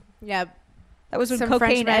that was when some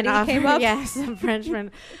Cocaine Frenchmen Eddie came up. Yeah, some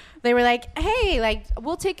Frenchmen. They were like, "Hey, like,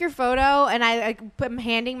 we'll take your photo," and I'm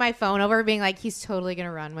handing my phone over, being like, "He's totally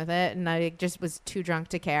gonna run with it," and I just was too drunk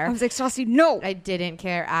to care. I was like, Stassi, no. I didn't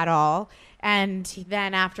care at all. And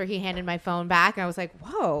then after he handed my phone back, I was like,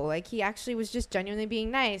 "Whoa!" Like he actually was just genuinely being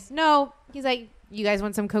nice. No, he's like, "You guys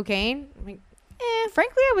want some cocaine?" I'm like,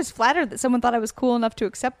 Frankly, I was flattered that someone thought I was cool enough to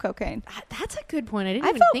accept cocaine. "That's a good point. I didn't I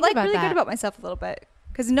even felt think like about really that." good about myself a little bit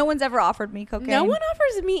because no one's ever offered me cocaine. No one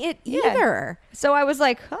offers me it Yeah. either. So I was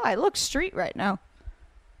like, oh, I look street right now.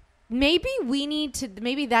 Maybe we need to.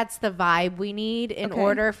 Maybe that's the vibe we need in Okay.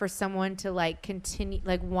 order for someone to like continue,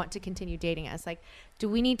 like want to continue dating us. Like, do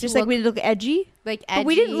we need to Just look like we look edgy. like But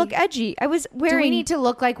we didn't look edgy. I was Do wearing. we need to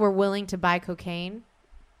look like we're willing to buy cocaine?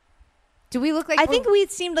 Do we look like? I think we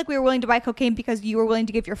seemed like we were willing to buy cocaine because you were willing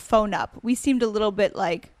to give your phone up. We seemed a little bit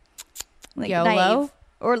like YOLO? naive.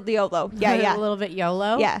 Or YOLO. Yeah, yeah. a little bit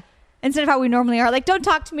YOLO. Yeah. Instead of how we normally are, like, don't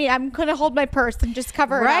talk to me. I'm going to hold my purse and just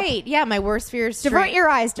cover it up. Right. Yeah. My worst fear is Divert your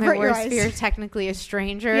eyes. Divert my your worst eyes. fear technically is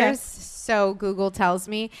strangers. Yes. So Google tells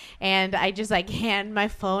me, and I just like hand my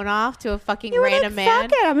phone off to a fucking You were random like, man.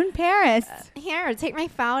 fuck it. I'm in Paris. Here, take my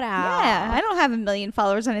phone out. Yeah. I don't have 1 million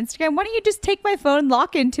followers on Instagram. Why don't you just take my phone,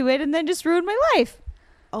 lock into it, and then just ruin my life?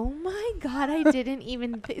 Oh my God, I didn't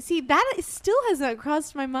even see that. Still has not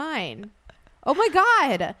crossed my mind. Oh my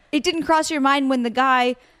God. It didn't cross your mind when the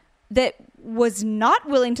guy that was not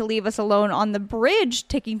willing to leave us alone on the bridge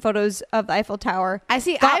taking photos of the Eiffel Tower I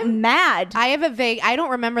see. got mad. I have a vague, I don't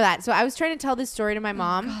remember that. So I was trying to tell this story to my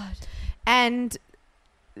mom. And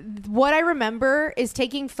what I remember is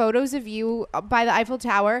taking photos of you by the Eiffel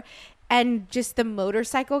Tower and just the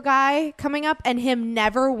motorcycle guy coming up and him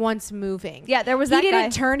never once moving. Yeah, there was that He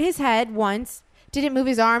didn't guy. turn his head once. Didn't move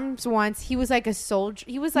his arms once. He was like a soldier.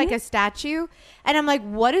 He was like a statue. And I'm like,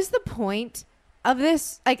 what is the point of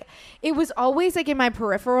this? Like, it was always like in my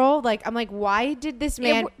peripheral. Like, I'm like, why did this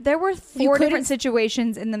man? There were You 4 couldn't- different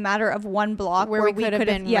situations in the matter of one block Where we could have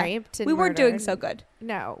been raped and we weren't doing murdered. so good.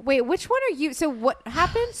 No. Wait, which one are you? So what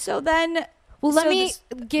happened? So then, Well, let so me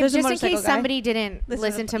give, there's a just in motorcycle case guy. somebody didn't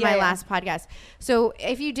listen to yeah, my yeah. last podcast. So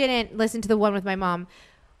if you didn't listen to the one with my mom,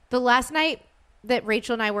 the last night that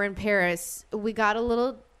Rachel and I were in Paris, we got a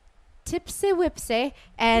little tipsy whipsy,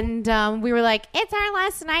 and we were like, it's our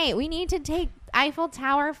last night. We need to take Eiffel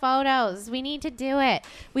Tower photos. We need to do it.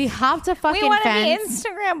 We hopped a fucking we want to be fence.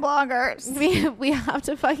 Instagram bloggers. We hopped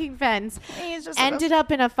a fucking fence. He's just Ended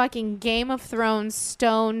up in a fucking Game of Thrones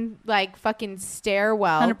stone like fucking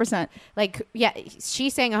stairwell. 100%. Like, yeah,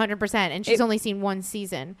 she's saying 100%, and she's only seen one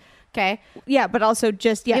season. Okay, Yeah, but also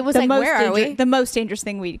just It was like, where are we? The most dangerous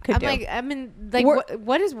thing we could I'm do. like, I mean, like, We're-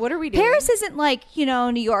 what are we doing? Paris isn't like,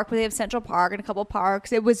 New York where they have Central Park and a couple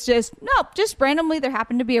parks. It was just randomly there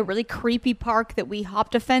happened to be a really creepy park that we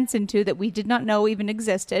hopped a fence into that we did not know even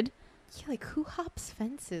existed. Yeah, like who hops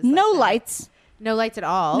fences? No like that? lights. No lights at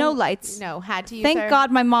all. No lights. No, had to use. Thank our-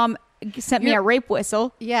 God my mom sent me You're- a rape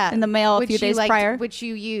whistle Yeah, in the mail a which few you days liked- prior. which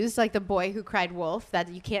you used like the boy who cried wolf. That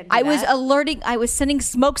you can't. Do I was that. alerting. I was sending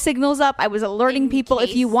smoke signals up. I was alerting In people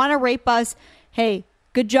if you case. want to rape us, hey,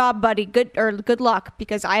 good job, buddy. Good luck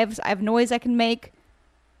because I have noise I can make,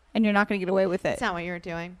 and you're not going to get away with it. That's not what you were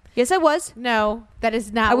doing. Yes, I was. No, that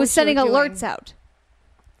is not. I was what sending you were alerts doing. out.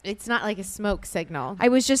 It's not like a smoke signal. I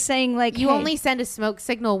was just saying like You hey. only send a smoke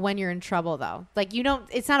signal when you're in trouble, though. Like you don't.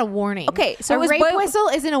 It's not a warning. Okay, so a it was rape boy- whistle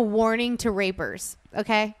isn't a warning to rapers.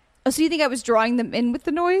 Okay. Oh, so you think I was drawing them in with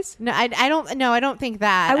the noise? No, I don't. No, I don't think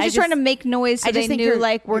that. I was just trying to make noise so I just they think knew you're-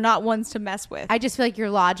 like we're not ones to mess with. I just feel like your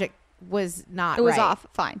logic was not. it was right. off.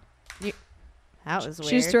 Fine. That was weird.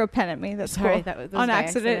 She just threw a pen at me. That's Sorry, cool. that was on by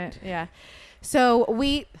accident. Yeah. So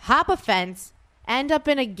we hop a fence, end up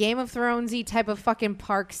in a Game of Thronesy type of fucking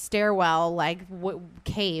park stairwell, like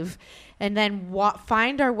cave, and then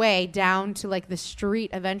find our way down to like the street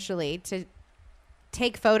eventually to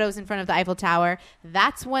take photos in front of the Eiffel Tower.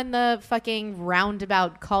 That's when the fucking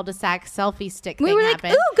roundabout cul-de-sac selfie stick We thing were like,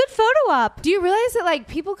 happened. ooh, good photo op. Do you realize that like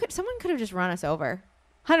someone could have just run us over?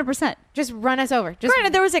 100%. Just run us over. Just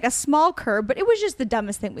Granted, there was like a small curb, but it was just the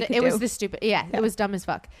dumbest thing we could do. It was the stupid. Yeah, it was dumb as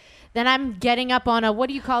fuck. Then I'm getting up on a, what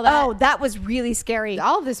do you call that? Oh, that was really scary.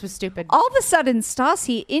 All of this was stupid. All of a sudden,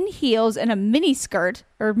 Stassi, in heels and a mini skirt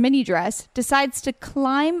or mini dress, decides to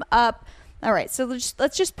climb up. All right, so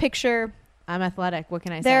let's just picture. I'm athletic. What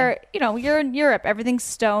can I say? There, you're in Europe. Everything's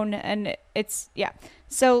stone, and it's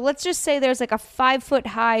So let's just say there's like a 5-foot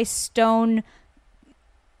high stone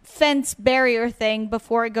fence barrier thing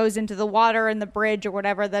before it goes into the water and the bridge or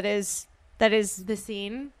whatever that is the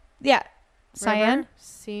scene. Yeah, Cyan.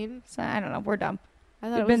 Scene. I don't know. We're dumb. I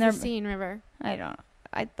thought it was the Seine River. I don't know.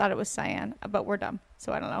 I thought it was Cyan, but we're dumb,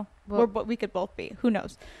 so I don't know. Well, we could both be. Who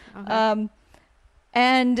knows? Okay.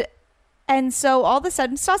 And so all of a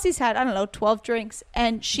sudden, Stassi's had, I don't know, 12 drinks,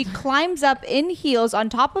 and she climbs up in heels on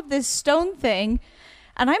top of this stone thing,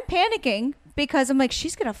 and I'm panicking because I'm like,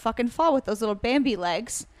 she's gonna fucking fall with those little Bambi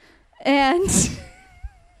legs, and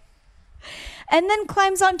and then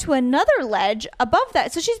climbs onto another ledge above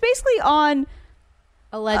that. So she's basically on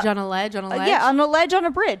a ledge on a ledge on a ledge. Yeah, on a ledge on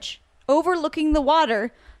a bridge, overlooking the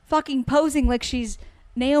water, fucking posing like she's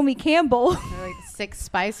Naomi Campbell, or like 6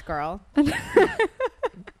 Spice Girl.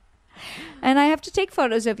 And I have to take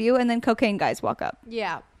photos of you, and then cocaine guys walk up.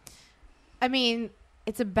 Yeah. I mean,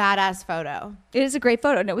 it's a badass photo. It is a great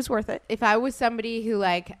photo, and it was worth it. If I was somebody who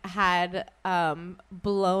like had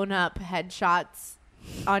blown up headshots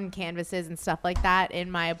on canvases and stuff like that in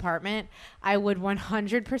my apartment, I would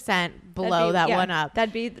 100% blow that one up.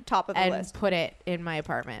 That'd be the top of the and list. put it in my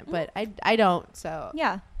apartment. But I don't. So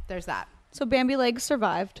Yeah. there's that. So Bambi legs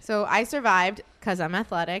survived. So I survived because I'm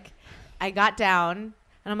athletic. I got down.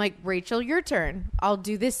 And I'm like, Rachel, your turn. I'll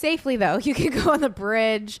do this safely, though. You can go on the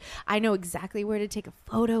bridge. I know exactly where to take a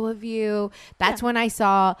photo of you. That's when I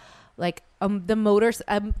saw like a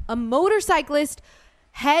motorcyclist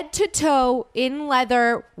head to toe in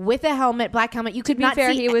leather with a helmet, black helmet. You could To be not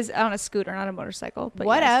fair, see. he was on a scooter, not a motorcycle. But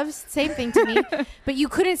Whatevs. yes. Same thing to me. But you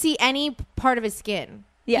couldn't see any part of his skin.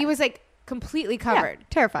 Yeah. He was like completely Yeah, covered.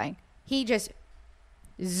 terrifying. He just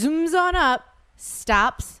zooms on up,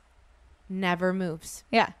 stops, never moves.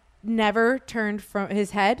 Yeah. Never turned from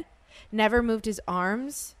his head, never moved his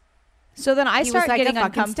arms. So then I He was start like a getting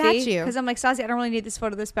fucking uncomfy statue. because I'm like, Stassi, I don't really need this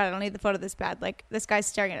photo this bad. I don't need the photo this bad. Like, this guy's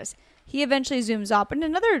staring at us. He eventually zooms off, and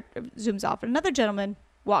another gentleman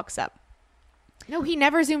walks up. No, he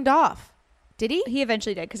never zoomed off. Did he? He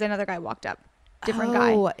eventually did because another guy walked up. Different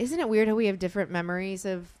guy. Oh, isn't it weird how we have different memories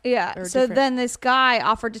of? Yeah. or So different- then this guy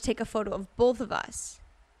offered to take a photo of both of us.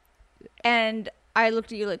 And I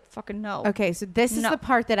looked at you like, fucking no. Okay, so this is No. the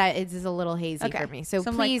part that is a little hazy Okay. for me. So, So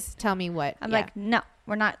I'm like- please tell me what. I'm yeah. like, no,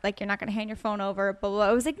 we're not, like, you're not going to hand your phone over. Blah, blah, blah.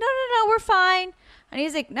 I was like, no, we're fine. And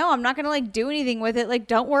he's like, no, I'm not going to, like, do anything with it. Like,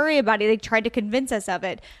 don't worry about it. Like, tried to convince us of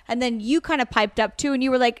it. And then you kind of piped up, too. And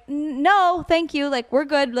you were like, no, thank you. Like, we're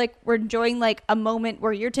good. Like, we're enjoying, like, a moment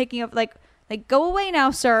where you're taking up, like, go away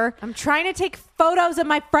now, sir. I'm trying to take photos of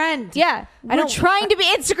my friend. Yeah. We're trying to be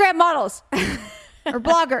Instagram models or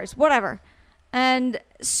bloggers, whatever. And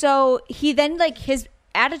so he then, like, his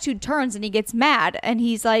attitude turns and he gets mad and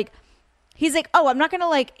he's like, oh, I'm not going to,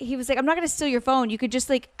 like, he was like, I'm not going to steal your phone. You could just,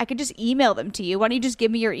 like, I could just email them to you. Why don't you just give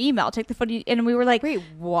me your email? Take the photo. And we were like, Wait,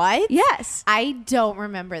 what? yes. I don't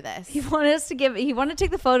remember this. He wanted to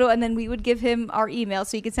take the photo and then we would give him our email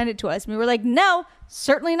so he could send it to us. And we were like, no,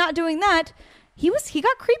 certainly not doing that. He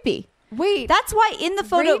got creepy. Wait, That's why in the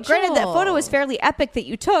photo, granted that photo was Rachel. fairly epic that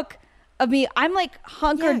you took of me, I'm like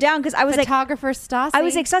hunkered down because I was like, photographer Stassi.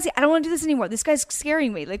 Stassi, I don't want to do this anymore. This guy's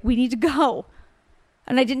scaring me. Like, we need to go.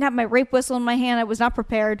 And I didn't have my rape whistle in my hand. I was not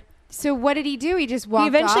prepared. So what did he do? He just walked He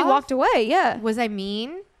eventually off? walked away. Yeah. Was I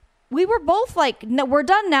mean? We were both like, no, we're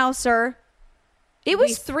done now, sir. It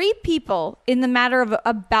was 3 people in the matter of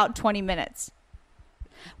about 20 minutes.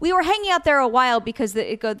 We were hanging out there a while because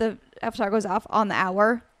the avatar goes off on the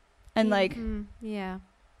hour. And like, Yeah.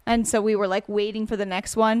 and so we were like waiting for the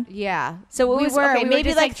next one. Yeah. So it was okay, maybe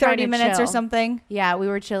just, like 30 trying to minutes or chill. something. Yeah, we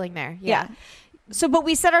were chilling there. Yeah. So, but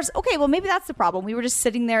we said okay, well, maybe that's the problem. We were just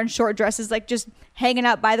sitting there in short dresses, like just hanging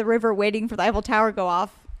out by the river waiting for the Eiffel Tower to go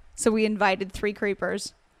off. So we invited 3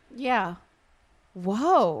 creepers. Yeah.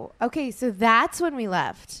 Whoa. Okay, so that's when we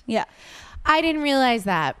left. Yeah. I didn't realize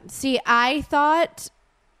that. See, I thought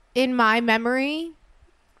in my memory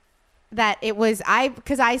that it was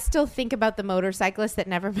because I still think about the motorcyclist that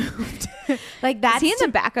never moved. Like that's Is he in the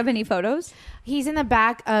back of any photos? He's in the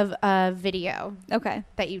back of a video Okay.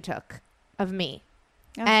 that you took of me.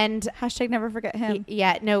 Yeah. And Hashtag never forget him.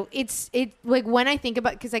 yeah, no, it like when I think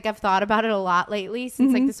about, because like I've thought about it a lot lately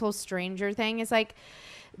since like this whole stranger thing is like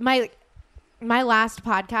my last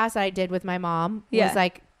podcast I did with my mom Yeah. was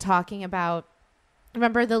like talking about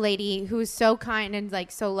remember the lady who was so kind and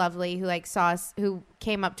like so lovely, who like saw us, who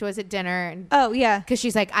came up to us at dinner, and Oh yeah. because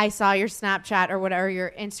she's like, I saw your Snapchat or whatever,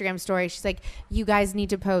 your Instagram story. She's like, you guys need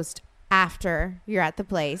to post after you're at the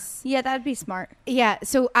place. Yeah, that'd be smart. Yeah.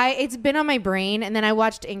 So it's been on my brain, and then I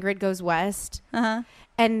watched Ingrid Goes West. Uh-huh.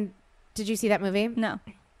 And did you see that movie? No.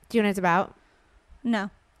 Do you know what it's about? No.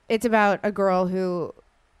 It's about a girl who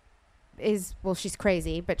is, well, she's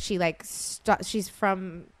crazy, but she like she's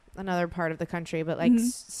from another part of the country, but like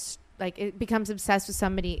like it becomes obsessed with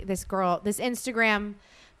somebody, this girl, this Instagram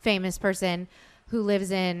famous person who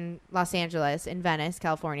lives in Los Angeles, in Venice,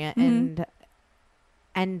 California,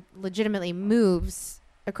 and legitimately moves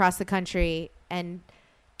across the country and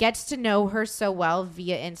gets to know her so well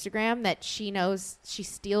via Instagram that she knows she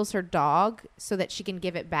steals her dog so that she can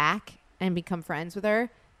give it back and become friends with her.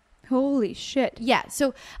 Holy shit. Yeah.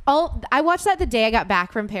 So I watched that the day I got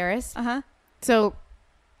back from Paris. Uh-huh. So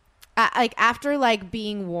like after like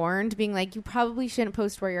being warned, being like, you probably shouldn't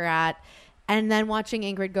post where you're at, and then watching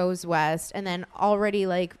Ingrid Goes West, and then already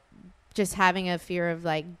like just having a fear of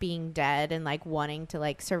like being dead and like wanting to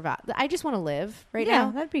like survive. I just want to live right now.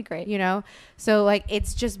 Yeah, that'd be great. You know? So like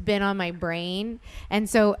it's just been on my brain. And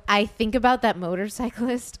so I think about that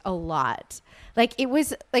motorcyclist a lot. Like it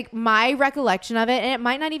was like my recollection of it, and it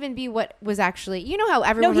might not even be what was actually, you know how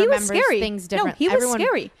everyone he was remembers scary. things different. No, he was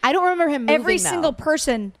scary. I don't remember him moving. Every though. single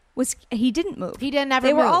person he didn't move. He didn't ever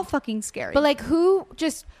They were move. all fucking scary. But like who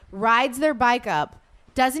just rides their bike up,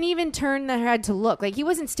 doesn't even turn their head to look. Like he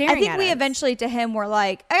wasn't staring at I think we us. eventually to him were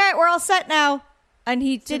like, all right, we're all set now. And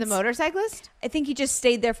he To did the motorcyclist? I think he just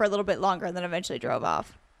stayed there for a little bit longer and then eventually drove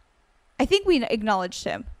off. I think we acknowledged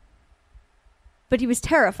him. But he was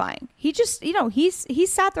terrifying. He just, he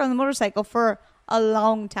sat there on the motorcycle for a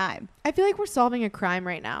long time. I feel like we're solving a crime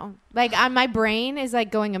right now. Like my brain is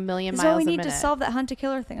like going a million miles So we a need minute. to solve that hunt a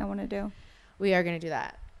killer thing I want to do. We are going to do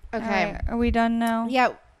that. Okay. All right, are we done now?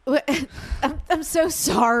 Yeah. I'm so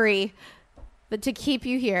sorry but to keep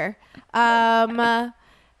you here. I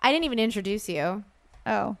didn't even introduce you.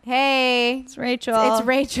 Oh. Hey. It's Rachel. It's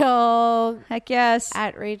Rachel. Heck yes.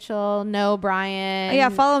 At Rachel. No, Brian. Oh, yeah,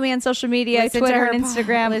 follow me on social media, Listen to Twitter her and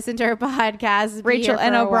Instagram. Listen to her podcast. Be Rachel here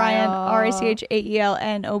N. for a O'Brien, while.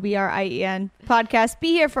 RACHAELNOBRIEN podcast. Be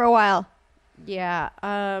here for a while. Yeah.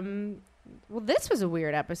 Well, this was a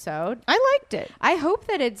weird episode. I liked it. I hope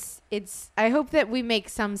that I hope that we make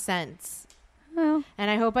some sense. Well, And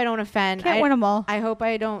I hope I don't offend. can't win them all. I hope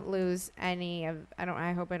I don't lose any of.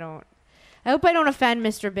 I hope I don't offend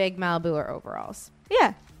Mr. Big Malibu or overalls.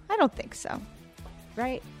 Yeah, I don't think so.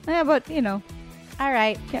 Right. Yeah, but All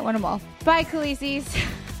right. can't win them all. Bye, Khaleesi's.